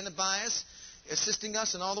there, standing by us, assisting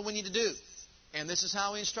us in all that we need to do. And this is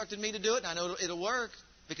how He instructed me to do it. And I know it'll work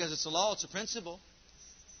because it's a law, it's a principle.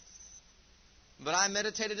 But I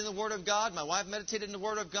meditated in the Word of God. My wife meditated in the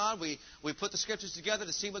Word of God. We put the Scriptures together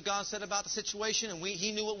to see what God said about the situation. And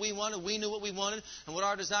He knew what we wanted. We knew what we wanted and what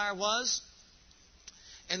our desire was.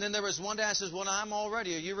 And then there was one day I said, well, I'm all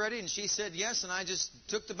ready. Are you ready? And she said, yes. And I just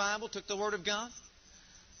took the Bible, took the Word of God.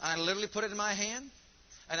 I literally put it in my hand.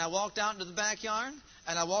 And I walked out into the backyard.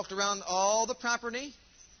 And I walked around all the property.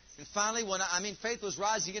 And finally, faith was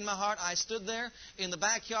rising in my heart. I stood there in the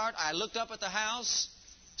backyard. I looked up at the house,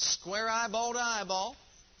 square eyeball to eyeball.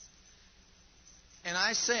 And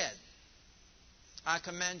I said, I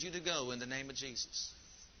command you to go in the name of Jesus.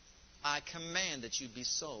 I command that you be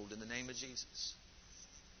sold in the name of Jesus.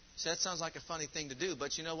 So that sounds like a funny thing to do,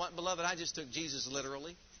 but you know what, beloved? I just took Jesus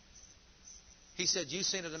literally. He said, you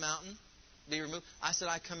say to the mountain, be removed. I said,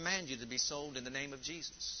 I command you to be sold in the name of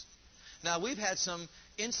Jesus. Now, we've had some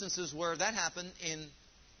instances where that happened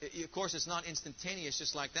of course, it's not instantaneous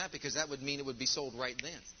just like that, because that would mean it would be sold right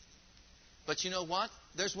then. But you know what?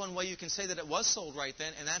 There's one way you can say that it was sold right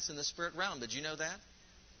then, and that's in the spirit realm. Did you know that?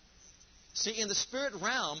 See, in the spirit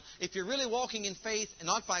realm, if you're really walking in faith and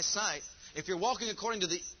not by sight, if you're walking according to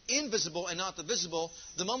the invisible and not the visible,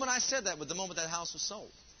 the moment I said that was the moment that house was sold.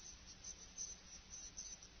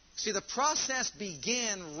 See, the process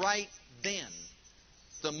began right then,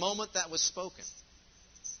 the moment that was spoken.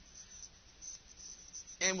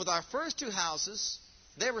 And with our first two houses,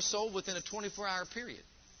 they were sold within a 24-hour period.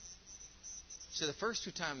 See, the first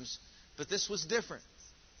two times, but this was different.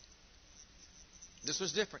 This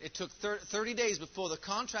was different. It took 30 days before the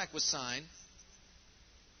contract was signed.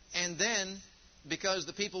 And then, because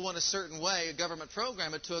the people went a certain way, a government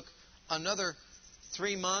program, it took another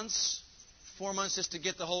 3 months, 4 months just to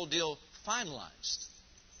get the whole deal finalized.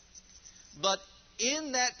 But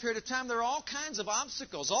in that period of time, there are all kinds of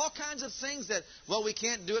obstacles, all kinds of things that, well, we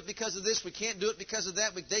can't do it because of this, we can't do it because of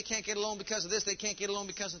that, they can't get a loan because of this, they can't get a loan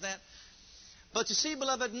because of that. But you see,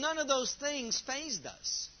 beloved, none of those things fazed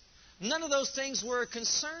us. None of those things were a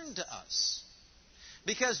concern to us.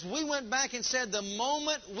 Because we went back and said, the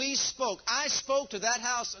moment we spoke, I spoke to that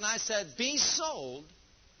house and I said, be sold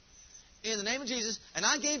in the name of Jesus. And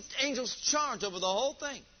I gave angels charge over the whole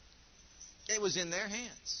thing. It was in their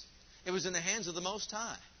hands. It was in the hands of the Most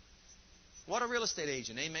High. What a real estate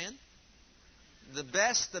agent, amen? The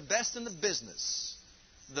best in the business.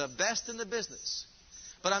 The best in the business.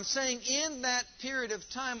 But I'm saying in that period of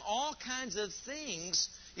time, all kinds of things,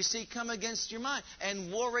 you see, come against your mind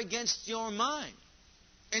and war against your mind.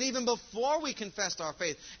 And even before we confessed our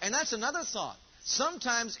faith. And that's another thought.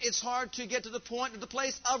 Sometimes it's hard to get to the point or the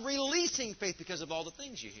place of releasing faith because of all the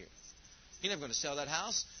things you hear. You're never going to sell that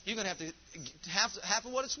house. You're going to have half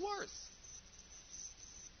of what it's worth.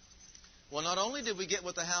 Well, not only did we get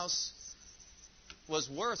what the house was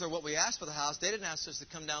worth or what we asked for the house, they didn't ask us to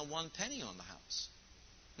come down 1 penny on the house.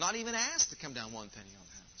 Not even asked to come down 1 penny on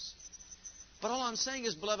the house. But all I'm saying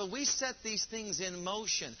is, beloved, we set these things in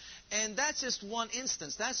motion. And that's just one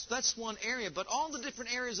instance. That's one area. But all the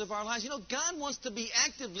different areas of our lives, God wants to be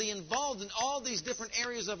actively involved in all these different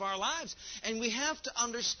areas of our lives. And we have to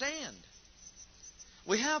understand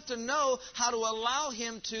We have to know how to allow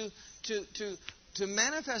Him to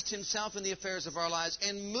manifest Himself in the affairs of our lives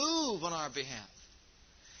and move on our behalf.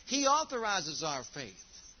 He authorizes our faith.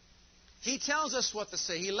 He tells us what to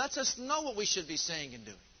say. He lets us know what we should be saying and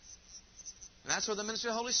doing. And that's where the ministry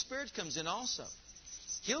of the Holy Spirit comes in also.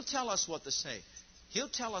 He'll tell us what to say. He'll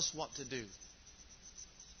tell us what to do.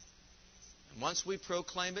 And once we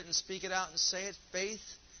proclaim it and speak it out and say it, faith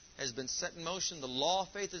has been set in motion. The law of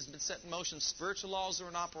faith has been set in motion. Spiritual laws are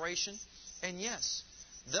in operation. And yes,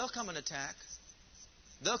 they'll come and attack.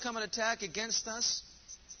 They'll come and attack against us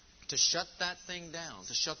to shut that thing down,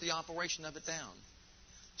 to shut the operation of it down.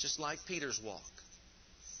 Just like Peter's walk.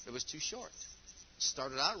 It was too short. It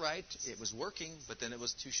started out right. It was working, but then it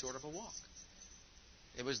was too short of a walk.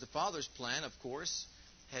 It was the Father's plan, of course,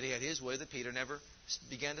 had He had His way, that Peter never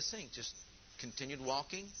began to sink. Just continued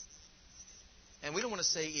walking. And we don't want to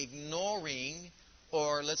say ignoring,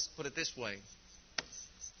 or let's put it this way,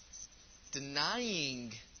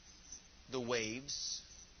 denying the waves.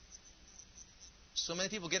 So many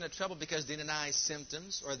people get into trouble because they deny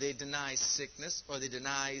symptoms, or they deny sickness, or they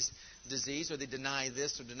deny disease, or they deny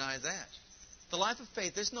this or deny that. The life of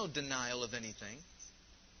faith, there's no denial of anything.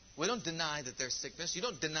 We don't deny that there's sickness. You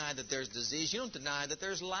don't deny that there's disease. You don't deny that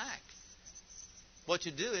there's lack. What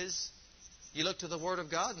you do is you look to the Word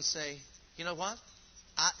of God and say, you know what?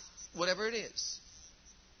 Whatever it is,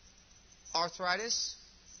 arthritis,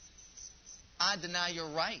 I deny your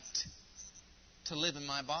right to live in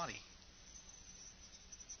my body.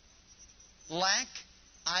 Lack,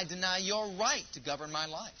 I deny your right to govern my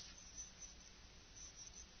life.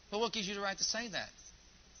 But what gives you the right to say that?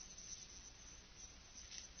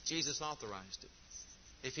 Jesus authorized it.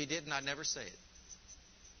 If He didn't, I'd never say it.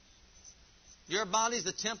 Your body is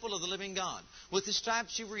the temple of the living God. With His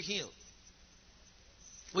stripes you were healed.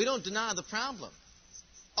 We don't deny the problem.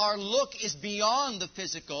 Our look is beyond the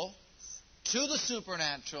physical to the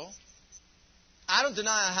supernatural. I don't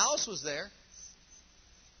deny a house was there.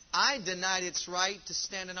 I denied its right to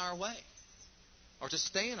stand in our way or to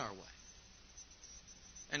stay in our way.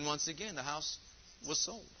 And once again, the house was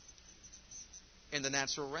sold in the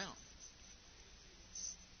natural realm.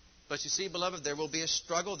 But you see, beloved, there will be a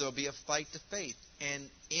struggle. There will be a fight to faith. And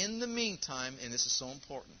in the meantime, and this is so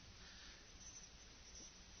important,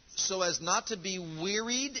 so as not to be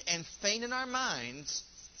wearied and faint in our minds,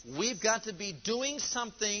 we've got to be doing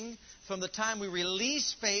something from the time we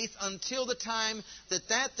release faith until the time that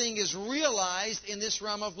that thing is realized in this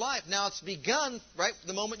realm of life. Now, it's begun right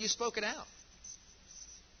the moment you spoke it out.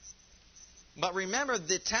 But remember,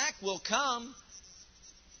 the attack will come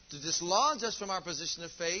to dislodge us from our position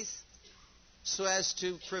of faith so as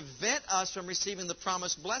to prevent us from receiving the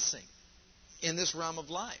promised blessing in this realm of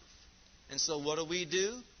life. And so what do we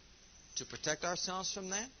do to protect ourselves from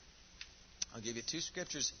that? I'll give you two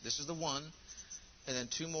scriptures. This is the one, and then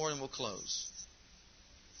two more, and we'll close.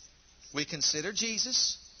 We consider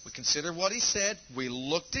Jesus. We consider what He said. We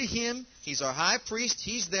look to Him. He's our high priest.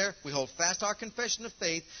 He's there. We hold fast our confession of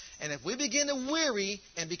faith. And if we begin to weary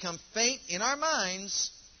and become faint in our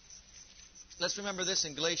minds, let's remember this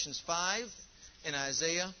in Galatians 5 and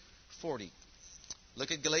Isaiah 40.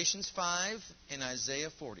 Look at Galatians 5 and Isaiah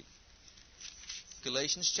 40.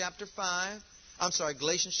 Galatians chapter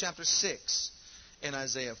 6 in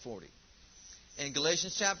Isaiah 40. In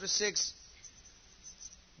Galatians chapter 6,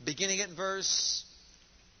 beginning at verse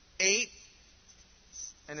 8,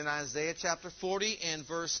 and in Isaiah chapter 40 and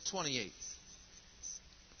verse 28.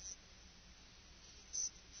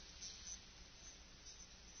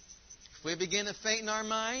 If we begin to faint in our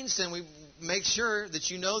minds, then we make sure that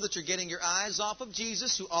you know that you're getting your eyes off of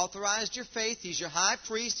Jesus, who authorized your faith. He's your high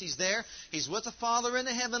priest. He's there. He's with the Father in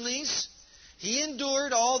the heavenlies. He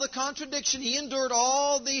endured all the contradiction. He endured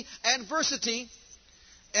all the adversity.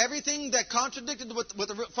 Everything that contradicted what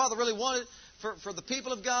the Father really wanted for the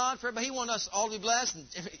people of God. For everybody. He wanted us all to be blessed.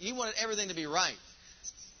 And He wanted everything to be right.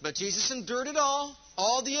 But Jesus endured it all.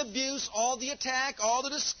 All the abuse, all the attack, all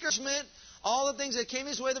the discouragement, all the things that came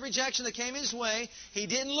His way, the rejection that came His way. He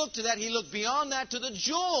didn't look to that. He looked beyond that to the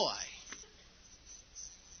joy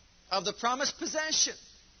of the promised possession.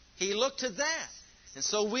 He looked to that. And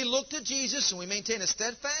so we look to Jesus and we maintain a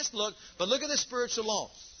steadfast look. But look at the spiritual law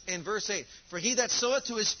in verse 8. For he that soweth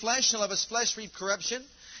to his flesh shall of his flesh reap corruption.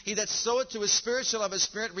 He that soweth to his spirit shall of his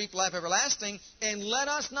spirit reap life everlasting. And let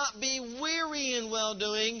us not be weary in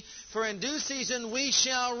well-doing, for in due season we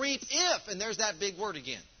shall reap if. And there's that big word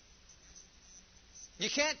again. You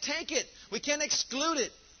can't take it. We can't exclude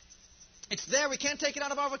it. It's there. We can't take it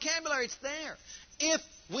out of our vocabulary. It's there. If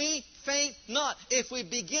we faint not, if we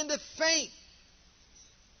begin to faint,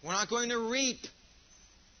 we're not going to reap.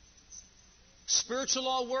 Spiritual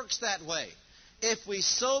law works that way. If we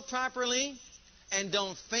sow properly and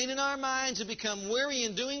don't faint in our minds and become weary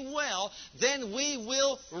in doing well, then we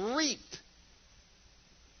will reap.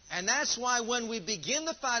 And that's why when we begin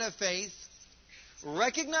the fight of faith,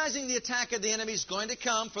 recognizing the attack of the enemy is going to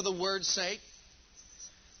come for the Word's sake,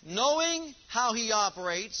 knowing how he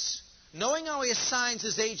operates, knowing how he assigns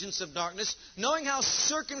his agents of darkness, knowing how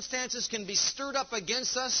circumstances can be stirred up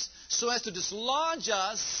against us so as to dislodge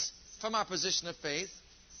us from our position of faith,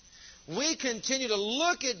 we continue to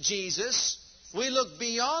look at Jesus. We look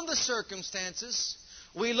beyond the circumstances.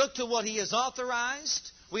 We look to what he has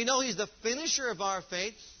authorized. We know he's the finisher of our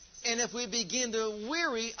faith. And if we begin to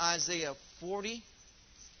weary, Isaiah 40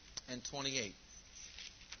 and 28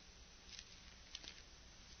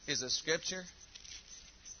 is a scripture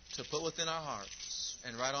to put within our hearts.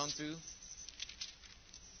 And right on through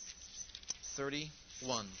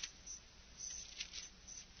 31.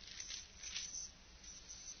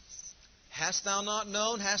 Hast thou not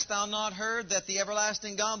known, hast thou not heard, that the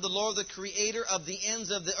everlasting God, the Lord, the Creator of the ends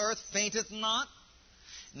of the earth, fainteth not,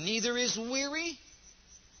 neither is weary?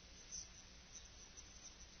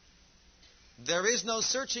 There is no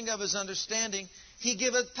searching of his understanding. He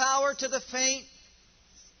giveth power to the faint.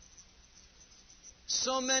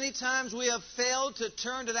 So many times we have failed to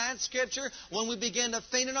turn to that scripture when we begin to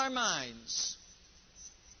faint in our minds.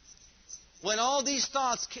 When all these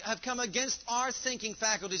thoughts have come against our thinking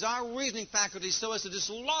faculties, our reasoning faculties, so as to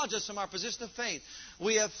dislodge us from our position of faith,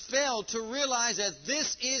 we have failed to realize that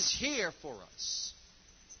this is here for us.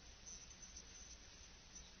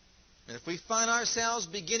 And if we find ourselves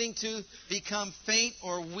beginning to become faint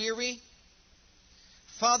or weary,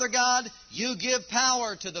 Father God, you give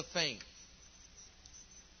power to the faint.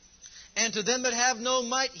 And to them that have no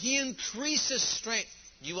might, he increases strength.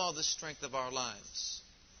 You are the strength of our lives.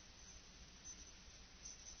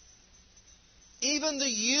 Even the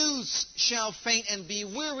youths shall faint and be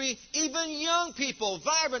weary, even young people,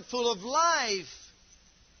 vibrant, full of life.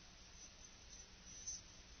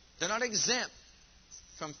 They're not exempt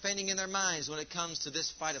from fainting in their minds when it comes to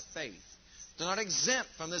this fight of faith. They're not exempt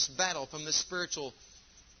from this battle, from this spiritual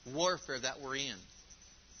warfare that we're in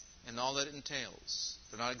and all that it entails.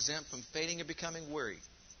 They're not exempt from fainting or becoming weary.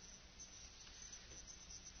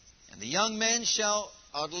 And the young men shall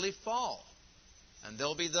utterly fall. And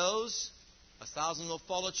there'll be those, 1,000 will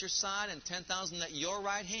fall at your side and 10,000 at your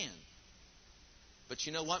right hand. But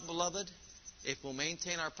you know what, beloved? If we'll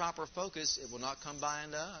maintain our proper focus, it will not come by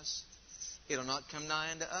unto us. It will not come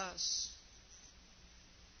nigh unto us.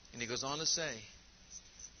 And he goes on to say,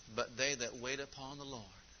 but they that wait upon the Lord.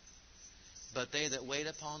 But they that wait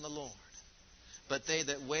upon the Lord. But they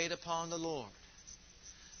that wait upon the Lord.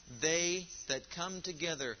 They that come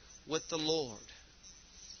together with the Lord,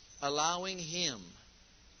 allowing Him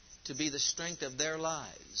to be the strength of their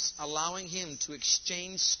lives, allowing Him to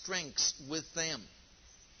exchange strengths with them.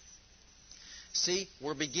 See,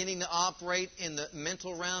 we're beginning to operate in the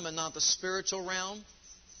mental realm and not the spiritual realm.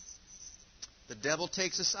 The devil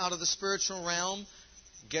takes us out of the spiritual realm,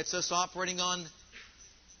 gets us operating on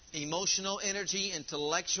emotional energy,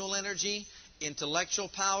 intellectual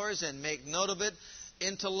powers, and make note of it.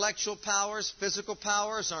 Intellectual powers, physical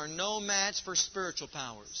powers are no match for spiritual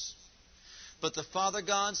powers. But the Father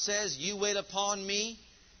God says, you wait upon me,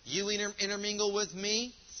 you intermingle with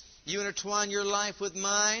me, you intertwine your life with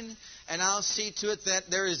mine, and I'll see to it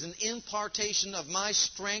that there is an impartation of my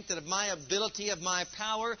strength and of my ability, of my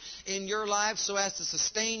power in your life so as to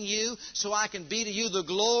sustain you, so I can be to you the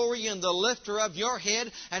glory and the lifter of your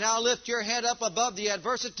head, and I'll lift your head up above the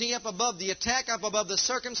adversity, up above the attack, up above the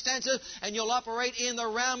circumstances, and you'll operate in the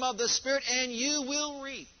realm of the Spirit, and you will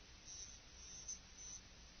reap.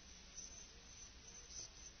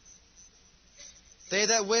 They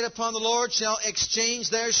that wait upon the Lord shall exchange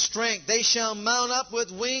their strength. They shall mount up with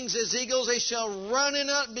wings as eagles. They shall run and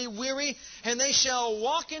not be weary. And they shall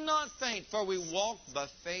walk and not faint. For we walk by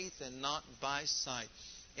faith and not by sight.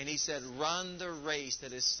 And he said, run the race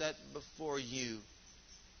that is set before you.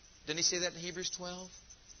 Didn't he say that in Hebrews 12?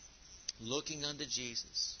 Looking unto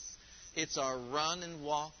Jesus. It's our run and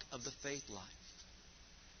walk of the faith life.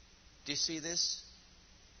 Do you see this?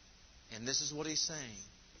 And this is what he's saying.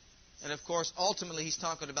 And of course, ultimately, he's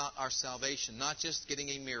talking about our salvation. Not just getting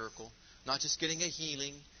a miracle. Not just getting a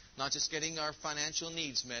healing. Not just getting our financial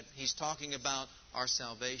needs met. He's talking about our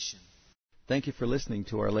salvation. Thank you for listening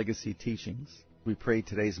to our legacy teachings. We pray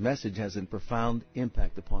today's message has a profound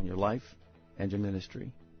impact upon your life and your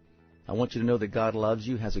ministry. I want you to know that God loves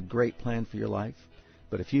you, has a great plan for your life.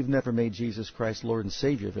 But if you've never made Jesus Christ Lord and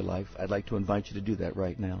Savior of your life, I'd like to invite you to do that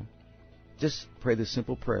right now. Just pray this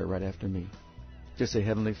simple prayer right after me. Just say,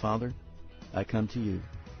 Heavenly Father, I come to you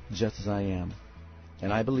just as I am,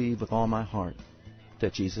 and I believe with all my heart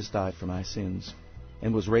that Jesus died for my sins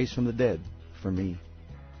and was raised from the dead for me.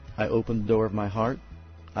 I open the door of my heart.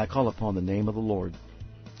 I call upon the name of the Lord.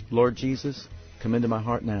 Lord Jesus, come into my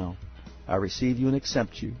heart now. I receive you and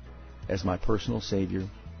accept you as my personal Savior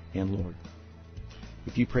and Lord.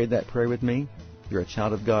 If you prayed that prayer with me, you're a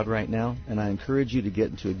child of God right now, and I encourage you to get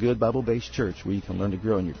into a good Bible-based church where you can learn to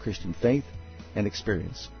grow in your Christian faith and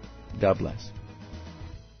experience. God bless.